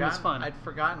 traveling is fun. I'd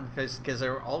forgotten because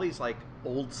there were all these like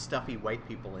old stuffy white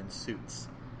people in suits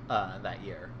that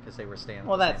year because they were staying. At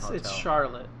the same hotel. It's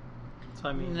Charlotte. So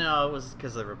I mean, no, it was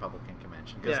because of the Republican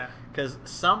convention. Because Yeah.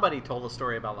 somebody told a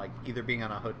story about like either being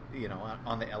on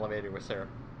on the elevator with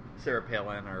Sarah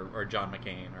Palin or John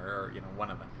McCain or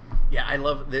one of them. Yeah, I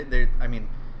love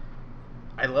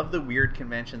I love the weird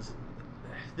conventions.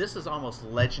 This is almost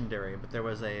legendary, but there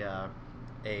was there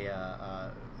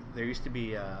used to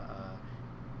be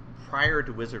prior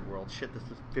to Wizard World. Shit, this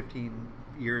was 15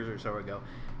 years or so ago.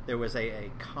 There was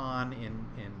a con in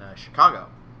Chicago,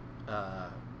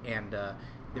 and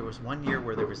there was one year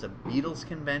where there was a Beatles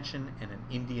convention and an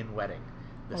Indian wedding.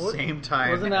 Same time.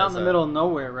 It wasn't out in the middle of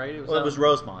nowhere, right? It was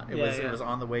Rosemont. It was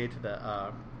on the way to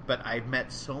the. But I've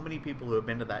met so many people who have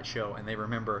been to that show, and they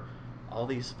remember all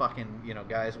these fucking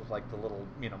guys with like the little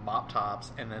mop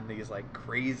tops, and then these like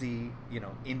crazy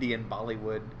Indian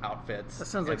Bollywood outfits. That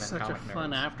sounds like such a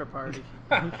fun after party.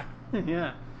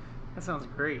 Yeah, that sounds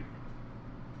great.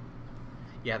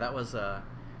 Yeah, that was. I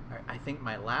think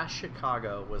my last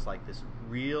Chicago was like this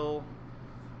real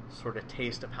sort of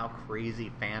taste of how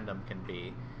crazy fandom can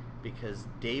be, because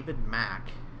David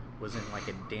Mack was in like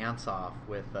a dance-off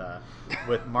with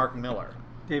Mark Miller.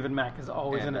 David Mack is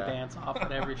always in a dance-off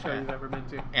at every show you've ever been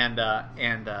to. And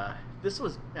this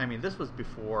was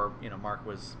before Mark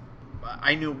was.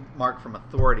 I knew Mark from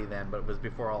Authority then, but it was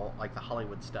before all like the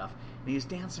Hollywood stuff. And he was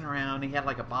dancing around. He had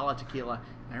like a bottle of tequila.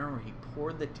 And I remember he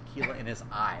poured the tequila in his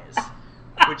eyes,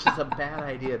 which is a bad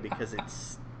idea because it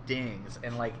stings.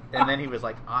 And then he was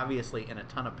like obviously in a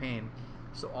ton of pain.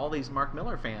 So all these Mark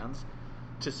Miller fans,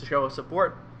 to show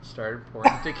support, started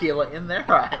pouring tequila in their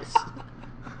eyes.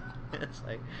 It's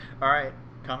like, all right,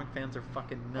 comic fans are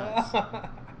fucking nuts.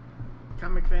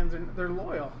 Comic fans they're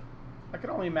loyal. I can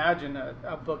only imagine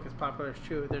a book as popular as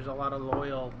Chew. There's a lot of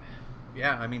loyal.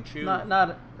 Yeah, I mean Chew.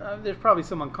 There's probably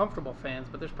some uncomfortable fans,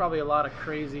 but there's probably a lot of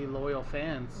crazy loyal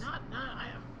fans. I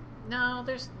No,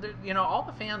 all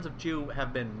the fans of Chew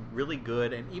have been really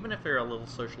good, and even if they're a little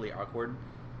socially awkward,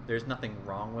 there's nothing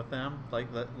wrong with them.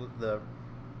 Like the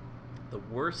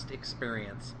worst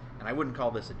experience, and I wouldn't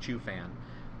call this a Chew fan.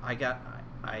 I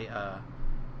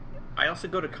also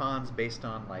go to cons based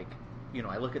on like,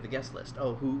 I look at the guest list.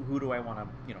 Oh, who do I want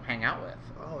to hang out with?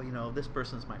 Oh, this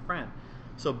person's my friend.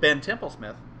 So Ben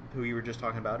Templesmith, who you were just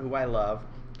talking about, who I love,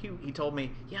 he told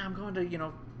me, yeah, I'm going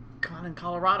to con in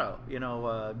Colorado,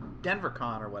 Denver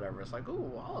Con or whatever. It's like,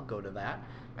 oh, I'll go to that.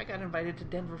 I got invited to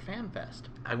Denver Fan Fest.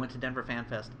 I went to Denver Fan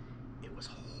Fest. It was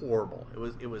horrible.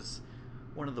 It was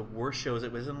one of the worst shows.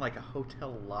 It was in like a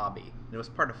hotel lobby. It was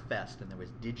part of Fest, and there was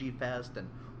DigiFest and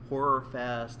Horror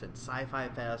Fest and Sci-Fi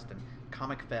Fest and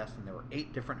Comic Fest, and there were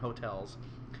 8 different hotels.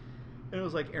 And it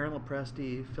was like Aaron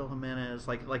Lopresti, Phil Jimenez,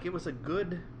 like it was a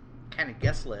good kind of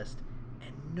guest list,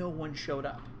 and no one showed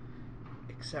up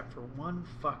except for one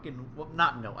fucking. Well,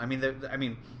 not no. I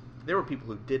mean, there were people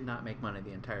who did not make money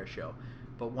the entire show,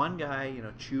 but one guy,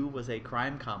 Chew was a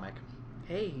crime comic.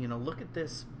 Hey, look at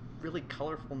this really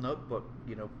colorful notebook,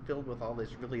 filled with all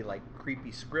these really like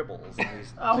creepy scribbles. And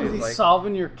he's like,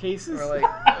 solving your cases. We're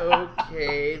like,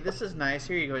 okay, this is nice.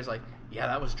 Here you go. He's like, yeah,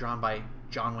 that was drawn by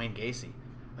John Wayne Gacy.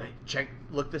 Like,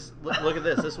 look at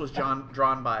this. This was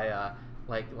drawn by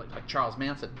like Charles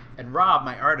Manson. And Rob,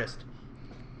 my artist,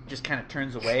 just kind of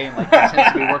turns away and like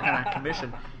pretends to be working on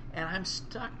commission. And I'm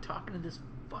stuck talking to this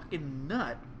fucking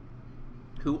nut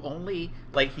who only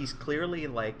like he's clearly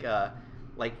like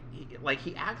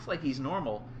he acts like he's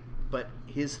normal, but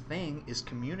his thing is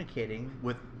communicating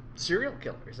with serial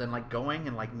killers and like going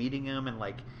and like meeting them and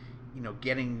like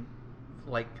getting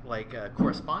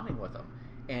corresponding with them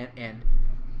and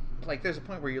like there's a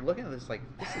point where you're looking at this like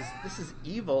this is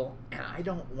evil and I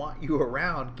don't want you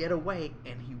around, get away,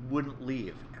 and he wouldn't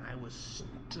leave, and I was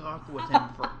stuck with him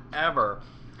forever.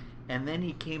 And then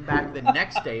he came back the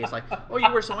next day. He's like, "Oh,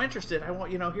 you were so interested. I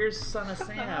want, here's Son of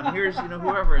Sam. Here's,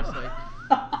 whoever." It's like,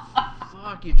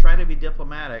 fuck. You try to be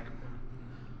diplomatic.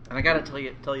 And I got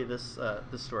to tell you this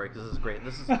story because this is great.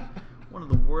 This is one of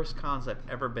the worst cons I've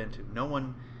ever been to. No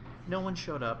one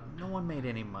showed up. No one made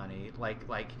any money. Like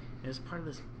it was part of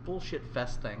this bullshit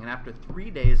fest thing. And after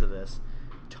 3 days of this,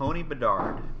 Tony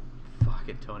Bedard,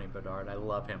 fucking Tony Bedard, I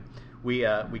love him. We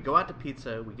go out to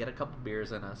pizza. We get a couple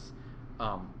beers in us.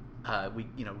 We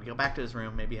go back to his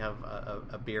room, maybe have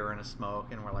a beer and a smoke,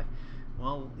 and we're like,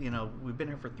 well, we've been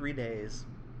here for 3 days,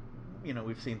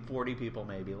 we've seen 40 people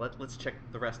maybe. Let's check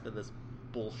the rest of this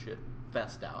bullshit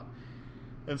fest out.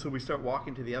 And so we start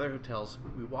walking to the other hotels.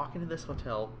 We walk into this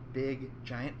hotel, big,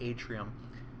 giant atrium.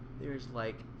 There's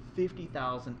like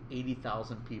 50,000,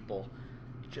 80,000 people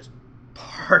just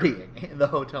partying in the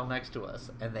hotel next to us,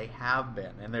 and they have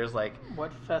been. And there's like,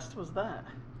 what fest was that?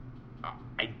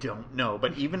 I don't know,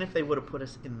 but even if they would have put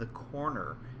us in the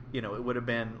corner, it would have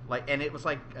been like, and it was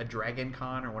like a Dragon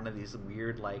Con or one of these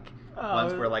weird like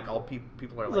ones where like all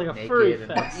people are like naked. Furry and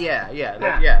fest.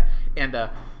 Yeah. And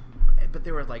but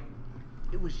they were like,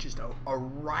 it was just a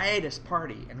riotous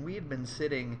party, and we had been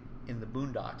sitting in the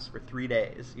boondocks for 3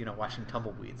 days, watching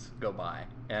tumbleweeds go by,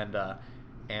 and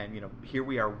here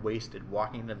we are wasted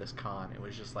walking into this con. It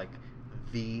was just like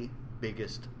the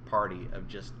biggest party of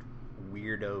just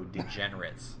weirdo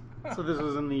degenerates. So this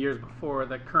was in the years before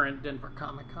the current Denver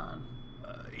Comic Con.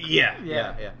 Yeah.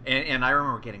 And I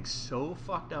remember getting so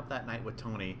fucked up that night with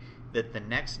Tony that the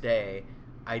next day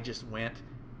I just went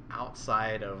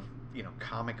outside of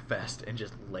Comic Fest and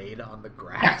just laid on the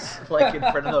grass like in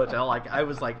front of the hotel. Like I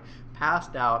was like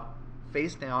passed out,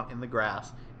 face down in the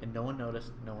grass, and no one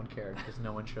noticed, no one cared because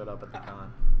no one showed up at the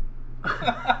con.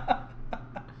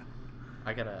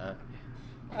 I gotta.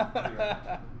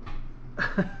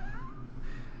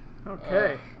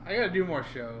 Okay. I gotta do more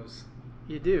shows.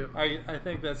 You do. I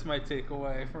think that's my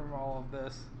takeaway from all of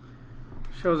this.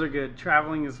 Shows are good.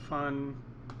 Traveling is fun.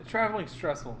 Traveling's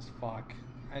stressful as fuck.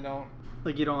 I don't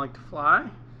like. You don't like to fly?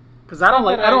 Because I don't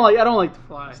like to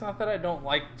fly. It's not that I don't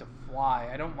like to fly.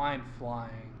 I don't mind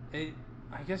flying.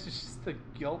 I guess it's just the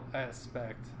guilt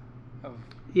aspect of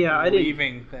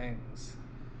leaving things.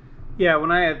 Yeah,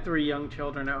 when I had 3 young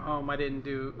children at home, I didn't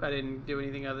do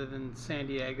anything other than San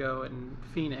Diego and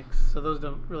Phoenix, so those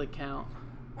don't really count.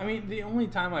 I mean, the only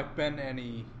time I've been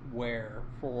anywhere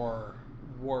for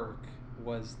work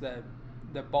was that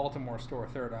the Baltimore store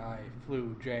Third Eye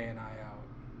flew Jay and I out.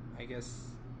 I guess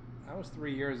that was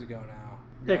 3 years ago now.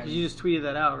 Yeah, because you just tweeted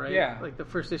that out, right? Yeah. Like the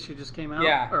first issue just came out?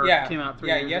 Yeah. Came out 3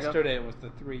 years ago? Yeah, yesterday was the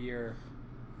 3-year,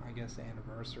 I guess,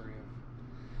 anniversary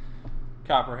of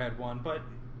Copperhead 1, but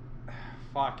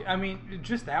fuck. I mean,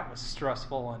 just that was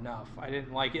stressful enough. I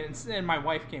didn't like it. And my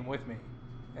wife came with me.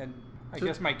 And I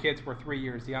guess my kids were 3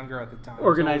 years younger at the time.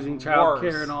 Organizing so childcare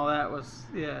care and all that was,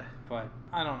 yeah. But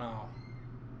I don't know.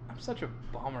 I'm such a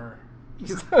bummer.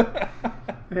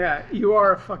 Yeah, you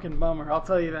are a fucking bummer. I'll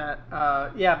tell you that.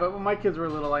 Yeah, but when my kids were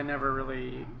little, I never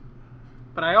really.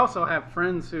 But I also have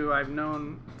friends who I've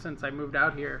known since I moved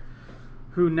out here,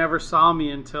 who never saw me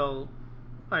until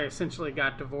I essentially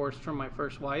got divorced from my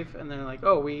first wife, and they're like,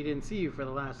 "Oh, we didn't see you for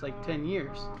the last 10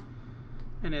 years."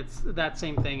 And it's that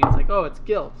same thing. It's like, oh, it's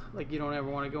guilt. Like you don't ever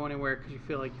want to go anywhere because you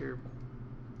feel like you're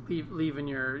leaving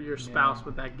your spouse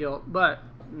with that guilt. But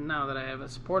now that I have a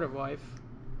supportive wife,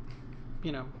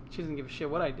 she doesn't give a shit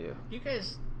what I do. You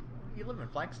live in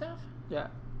Flagstaff? Yeah.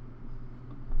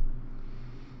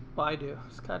 Well, I do.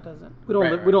 Scott doesn't. We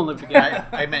don't live together.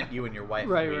 I meant you and your wife.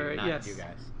 Right. Not Yes. you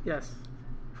guys. Yes.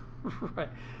 Right.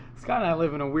 Scott and I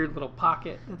live in a weird little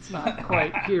pocket. It's not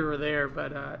quite here or there,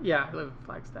 but yeah, I live in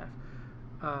Flagstaff.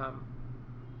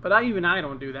 But I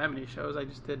don't do that many shows. I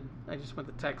just went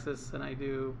to Texas, and I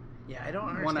do. Yeah, I don't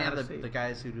understand the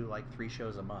guys who do like 3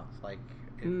 shows a month. Like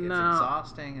it's No.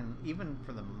 exhausting, and even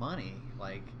for the money,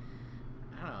 like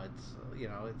I don't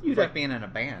know, it's like being in a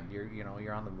band.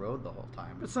 You're on the road the whole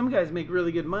time. But some guys make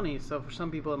really good money, so for some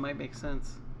people it might make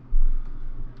sense.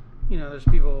 There's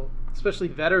people, especially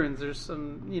veterans. There's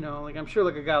some, like I'm sure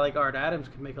like a guy like Art Adams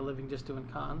could make a living just doing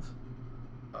cons.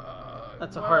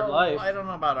 That's a hard life. I don't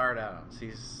know about Art Adams.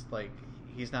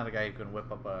 He's not a guy who can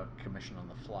whip up a commission on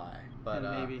the fly. But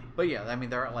maybe. But yeah, I mean,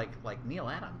 there are like Neil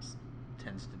Adams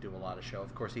tends to do a lot of show.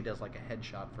 Of course, he does like a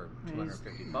headshot for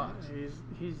 $250.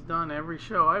 He's done every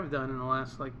show I've done in the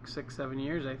last 6-7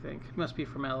 years. I think he must be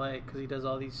from LA because he does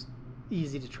all these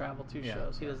easy to travel to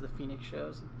shows. He does the Phoenix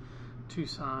shows, and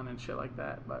Tucson and shit like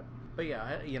that. But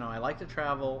yeah, I like to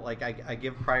travel. Like I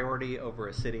give priority over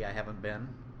a city I haven't been.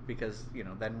 Because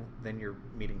then you're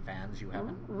meeting fans you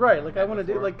haven't. Right, like I want to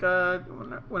do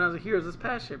when I was at Heroes this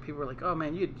past year, people were like, "Oh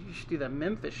man, you should do that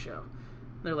Memphis show."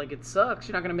 And they're like, "It sucks.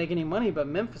 You're not going to make any money, but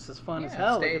Memphis is fun as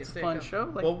hell. It's a fun show."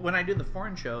 Well, when I do the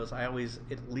foreign shows, I always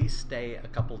at least stay a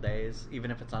couple days,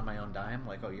 even if it's on my own dime.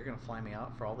 Like, oh, you're going to fly me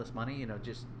out for all this money?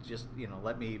 Just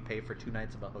let me pay for 2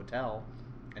 nights of a hotel,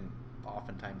 and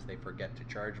oftentimes they forget to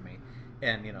charge me,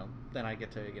 and then I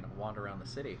get to wander around the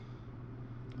city.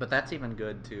 But that's even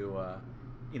good to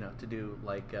do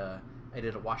like I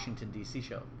did a Washington D.C.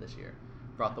 show this year.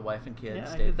 Brought the wife and kids. Yeah, I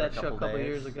stayed did for that show a couple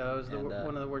years ago. It was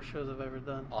one of the worst shows I've ever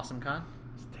done. Awesome Con?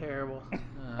 It's terrible.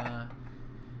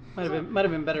 Might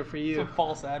have been better for you. Some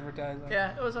false advertising.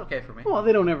 Yeah, it was okay for me. Well,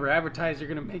 they don't ever advertise you're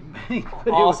going to make money.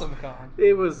 Awesome Con.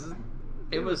 It was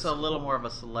a little more of a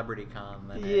celebrity con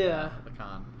than a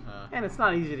con. And it's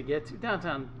not easy to get to.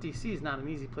 Downtown D.C. is not an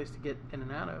easy place to get in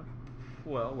and out of.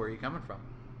 Well, where are you coming from?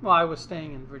 Well, I was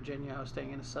staying in Virginia. I was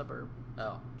staying in a suburb.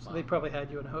 Oh. So they probably had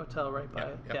you in a hotel right by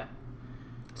it. Yep. Yeah.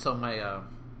 So my,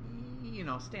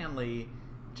 Stanley,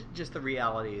 just the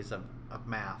realities of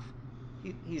math,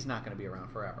 he's not going to be around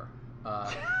forever.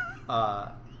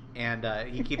 And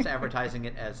he keeps advertising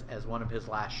it as one of his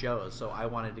last shows. So I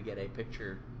wanted to get a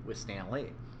picture with Stan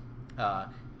Lee.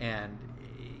 And,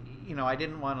 I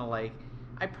didn't want to,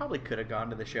 I probably could have gone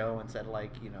to the show and said,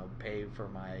 pay for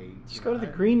my... Just go to the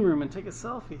green room and take a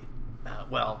selfie.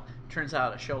 Well, turns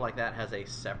out a show like that has a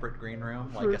separate green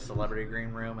room, like a celebrity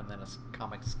green room and then a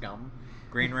comic scum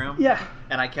green room. Yeah.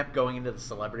 And I kept going into the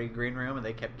celebrity green room and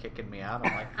they kept kicking me out.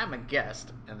 I'm like, I'm a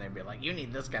guest. And they'd be like, you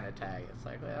need this kind of tag. It's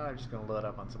like, well, I'm just going to load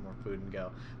up on some more food and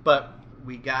go. But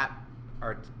we got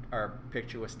our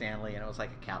picture with Stanley and it was like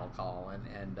a cattle call.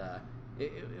 And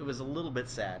it was a little bit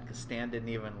sad because Stan didn't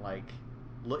even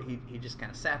look. He just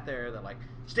kind of sat there. They're like,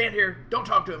 stand here, don't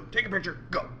talk to him, take a picture,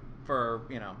 go. For,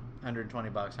 $120,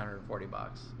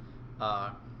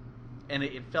 $140. And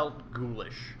it felt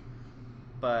ghoulish.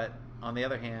 But on the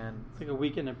other hand... It's like a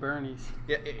weekend at Bernie's.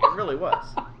 It really was.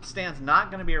 Stan's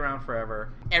not going to be around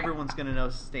forever. Everyone's going to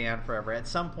know Stan forever. At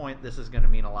some point, this is going to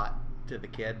mean a lot to the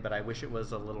kid, but I wish it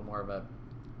was a little more of a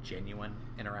genuine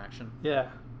interaction. Yeah.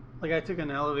 Like I took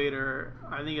an elevator,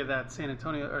 I think at that San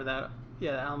Antonio, or the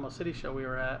Alamo City show we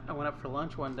were at. I went up for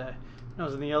lunch one day. I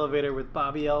was in the elevator with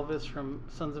Bobby Elvis from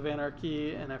Sons of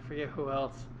Anarchy, and I forget who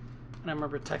else. And I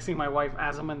remember texting my wife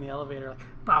as I'm in the elevator,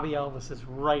 like, Bobby Elvis is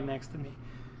right next to me.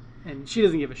 And she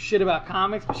doesn't give a shit about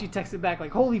comics, but she texted back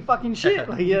like, holy fucking shit.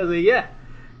 Yeah.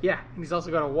 And he's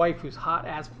also got a wife who's hot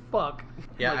as fuck.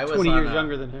 Yeah, like I was 20 years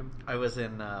younger than him. I was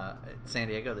in San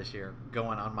Diego this year,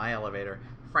 going on my elevator.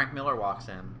 Frank Miller walks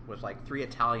in with 3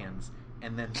 Italians,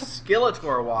 and then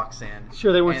Skeletor walks in.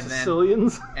 Sure they weren't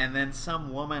Sicilians? And then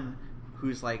some woman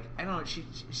who's I don't know,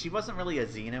 she wasn't really a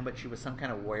Xena, but she was some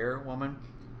kind of warrior woman,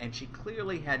 and she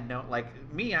clearly had no,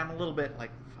 me, I'm a little bit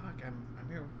fuck, I'm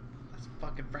here, was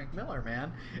fucking Frank Miller,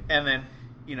 man. And then,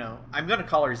 you know, I'm going to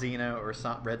call her Xena or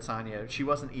Red Sonja. She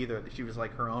wasn't either. She was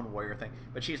like her own warrior thing.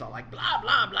 But she's all like, blah,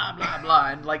 blah, blah, blah, blah.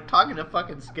 And like talking to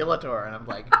fucking Skeletor. And I'm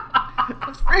like,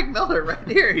 that's Frank Miller right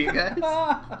here, you guys.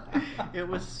 It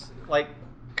was like,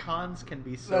 cons can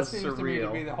be so that seems surreal. To me to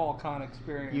be the whole con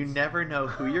experience. You never know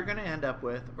who you're going to end up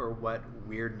with or what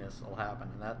weirdness will happen.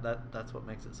 And that's what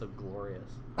makes it so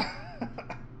glorious.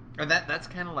 And that's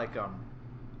kind of like,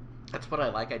 that's what I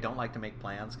like. I don't like to make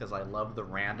plans because I love the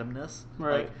randomness.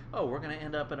 Right. Like, oh, we're going to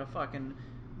end up in a fucking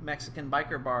Mexican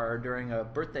biker bar during a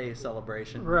birthday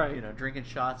celebration. Right. You know, drinking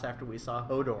shots after we saw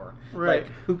Hodor. Right.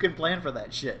 Like, who can plan for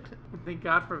that shit? Thank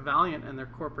God for Valiant and their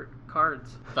corporate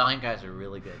cards. Valiant guys are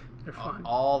really good. They're fun.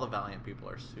 All the Valiant people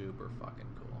are super fucking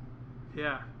cool.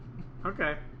 Yeah.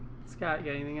 Okay. Scott, you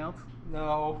got anything else? No.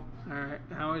 All right.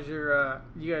 How was your?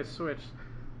 You guys switched.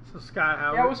 So Scott,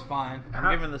 how? Yeah, it was fine.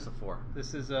 I'm giving this a 4.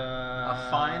 This is a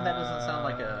fine. That doesn't sound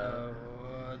like a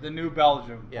the New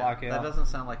Belgium. Yeah, Black Ale. that doesn't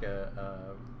sound like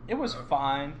a. It was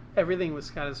fine. Everything with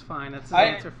Scott is fine. That's his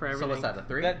answer for everything. So what's that, a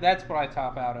 3? That's what I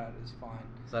top out at. Is fine.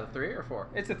 Is that a 3 or 4?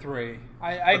 It's a 3.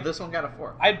 But this one got a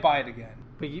 4. I'd buy it again.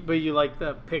 But you like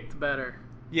the picked better.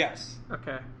 Yes.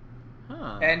 Okay.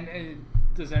 Huh. And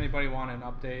does anybody want an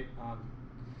update on?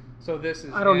 So this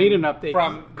is. I don't need an update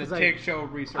from the 'cause TIG Show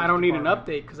research. I don't need an department.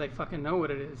 update because I fucking know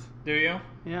what it is. Do you?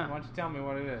 Yeah. Why don't you tell me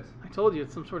what it is? I told you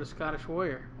it's some sort of Scottish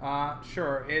warrior.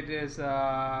 Sure. It is.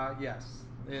 Yes.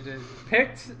 It is.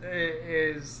 Picked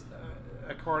is,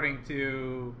 according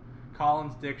to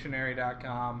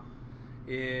CollinsDictionary.com,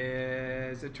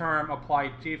 is a term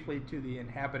applied chiefly to the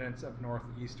inhabitants of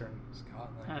northeastern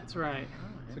Scotland. That's right.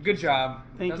 So good job.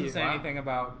 Thank Doesn't you. say anything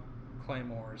about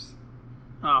claymores.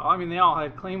 Oh, I mean, they all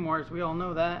had claymores. We all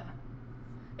know that.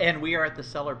 And we are at the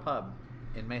Cellar Pub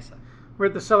in Mesa. We're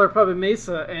at the Cellar Pub in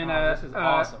Mesa, and this is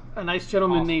awesome. a nice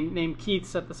gentleman Awesome. named Keith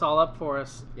set this all up for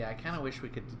us. Yeah, I kind of wish we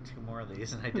could do 2 more of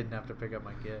these, and I didn't have to pick up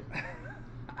my kid.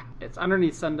 It's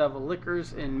underneath Sun Devil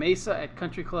Liquors in Mesa at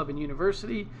Country Club and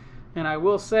University. And I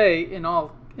will say, in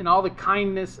all the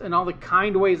kindness and all the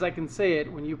kind ways I can say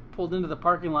it, when you pulled into the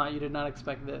parking lot, you did not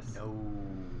expect this.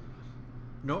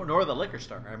 No, nor the liquor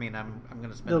store. I mean, I'm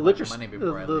going to spend The a bunch of money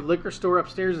before I the leave. liquor store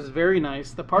upstairs is very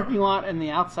nice. The parking lot and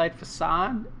the outside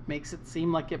facade makes it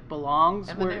seem like it belongs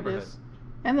And the where it neighborhood. is.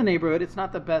 And the neighborhood. It's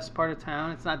not the best part of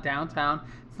town. It's not downtown.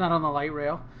 It's not on the light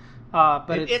rail. But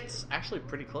it's actually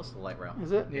pretty close to the light rail.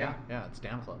 Is it? Yeah. Yeah, it's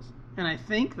damn close. And I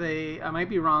think I might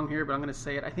be wrong here, but I'm going to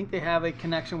say it. I think they have a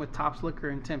connection with Tops Liquor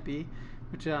in Tempe,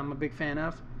 which I'm a big fan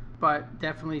of. But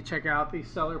definitely check out the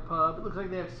Cellar Pub. It looks like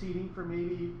they have seating for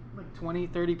maybe like 20,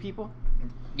 30 people.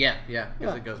 Yeah,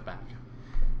 because it goes back.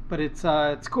 But it's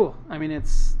cool. I mean,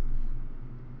 it's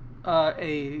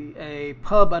a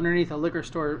pub underneath a liquor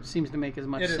store seems to make as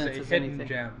much sense as anything. It is a hidden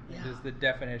gem. Yeah. It is the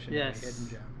definition of a hidden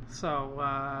gem. So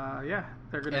yeah,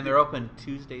 they're open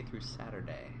Tuesday through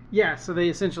Saturday. Yeah, so they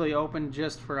essentially opened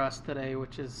just for us today,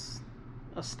 which is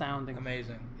astounding.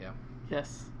 Amazing. Yeah.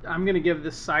 Yes, I'm gonna give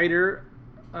this cider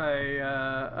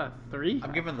a 3.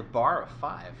 I'm giving the bar a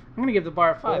 5. I'm gonna give the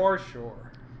bar a 5. For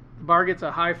sure. The bar gets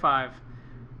a high 5.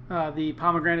 The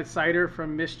pomegranate cider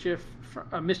from Mischief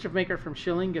Maker from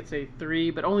Schilling gets a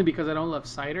 3, but only because I don't love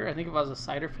cider. I think if I was a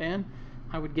cider fan,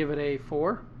 I would give it a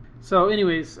 4. So,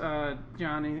 anyways,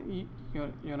 John, you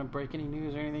want to break any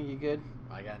news or anything? You good?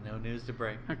 I got no news to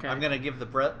break. Okay. I'm going to give the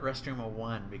restroom a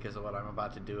 1 because of what I'm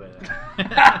about to do in it.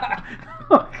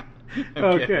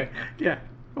 Okay. Yeah.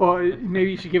 Well,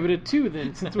 maybe you should give it a 2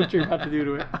 then, since what you're about to do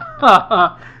to it.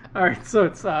 All right. So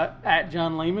it's at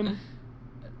John Layman.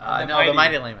 The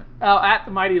Mighty Layman. Oh, at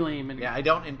the Mighty Layman. Yeah, I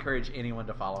don't encourage anyone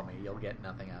to follow me. You'll get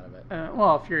nothing out of it.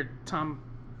 Well, if you're a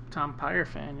Tom Pyre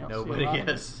fan, you'll Nobody see a lot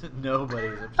is.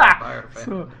 Nobody's a Tom Pyre fan.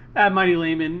 So, at Mighty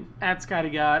Layman, at Scotty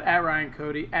God, at Ryan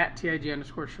Cody, at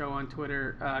TIG_show on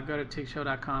Twitter. Go to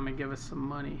tigshow.com and give us some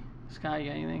money. Scott, you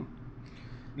got anything?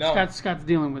 No. Scott's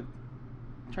dealing with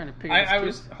trying to pick up his I kids.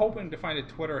 was hoping to find a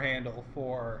Twitter handle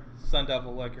for Sun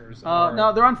Devil Liquors.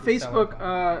 No, they're on the Cellar Facebook.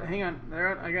 Pub. Hang on.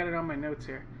 I got it on my notes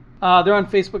here. They're on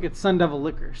Facebook at Sun Devil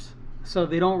Liquors. So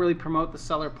they don't really promote the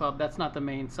Cellar Pub. That's not the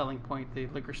main selling point. The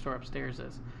liquor store upstairs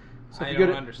is. So I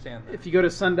don't understand that. If you go to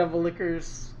Sun Devil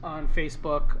Liquors on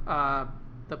Facebook,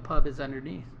 the pub is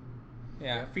underneath.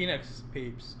 Yeah, Phoenix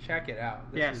peeps, check it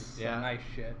out. This Yes. is some nice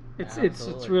shit.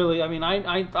 It's really. I mean,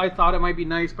 I thought it might be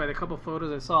nice by the couple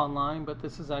photos I saw online, but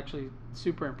this is actually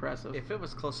super impressive. If it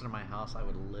was closer to my house, I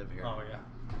would live here. Oh yeah.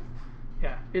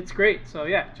 Yeah, it's great. So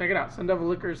yeah, check it out. Sun Devil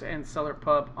Liquors and Cellar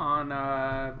Pub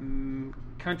on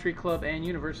Country Club and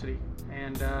University.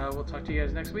 And we'll talk to you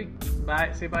guys next week.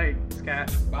 Bye. Say bye,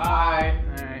 Scott. Bye.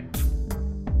 All right.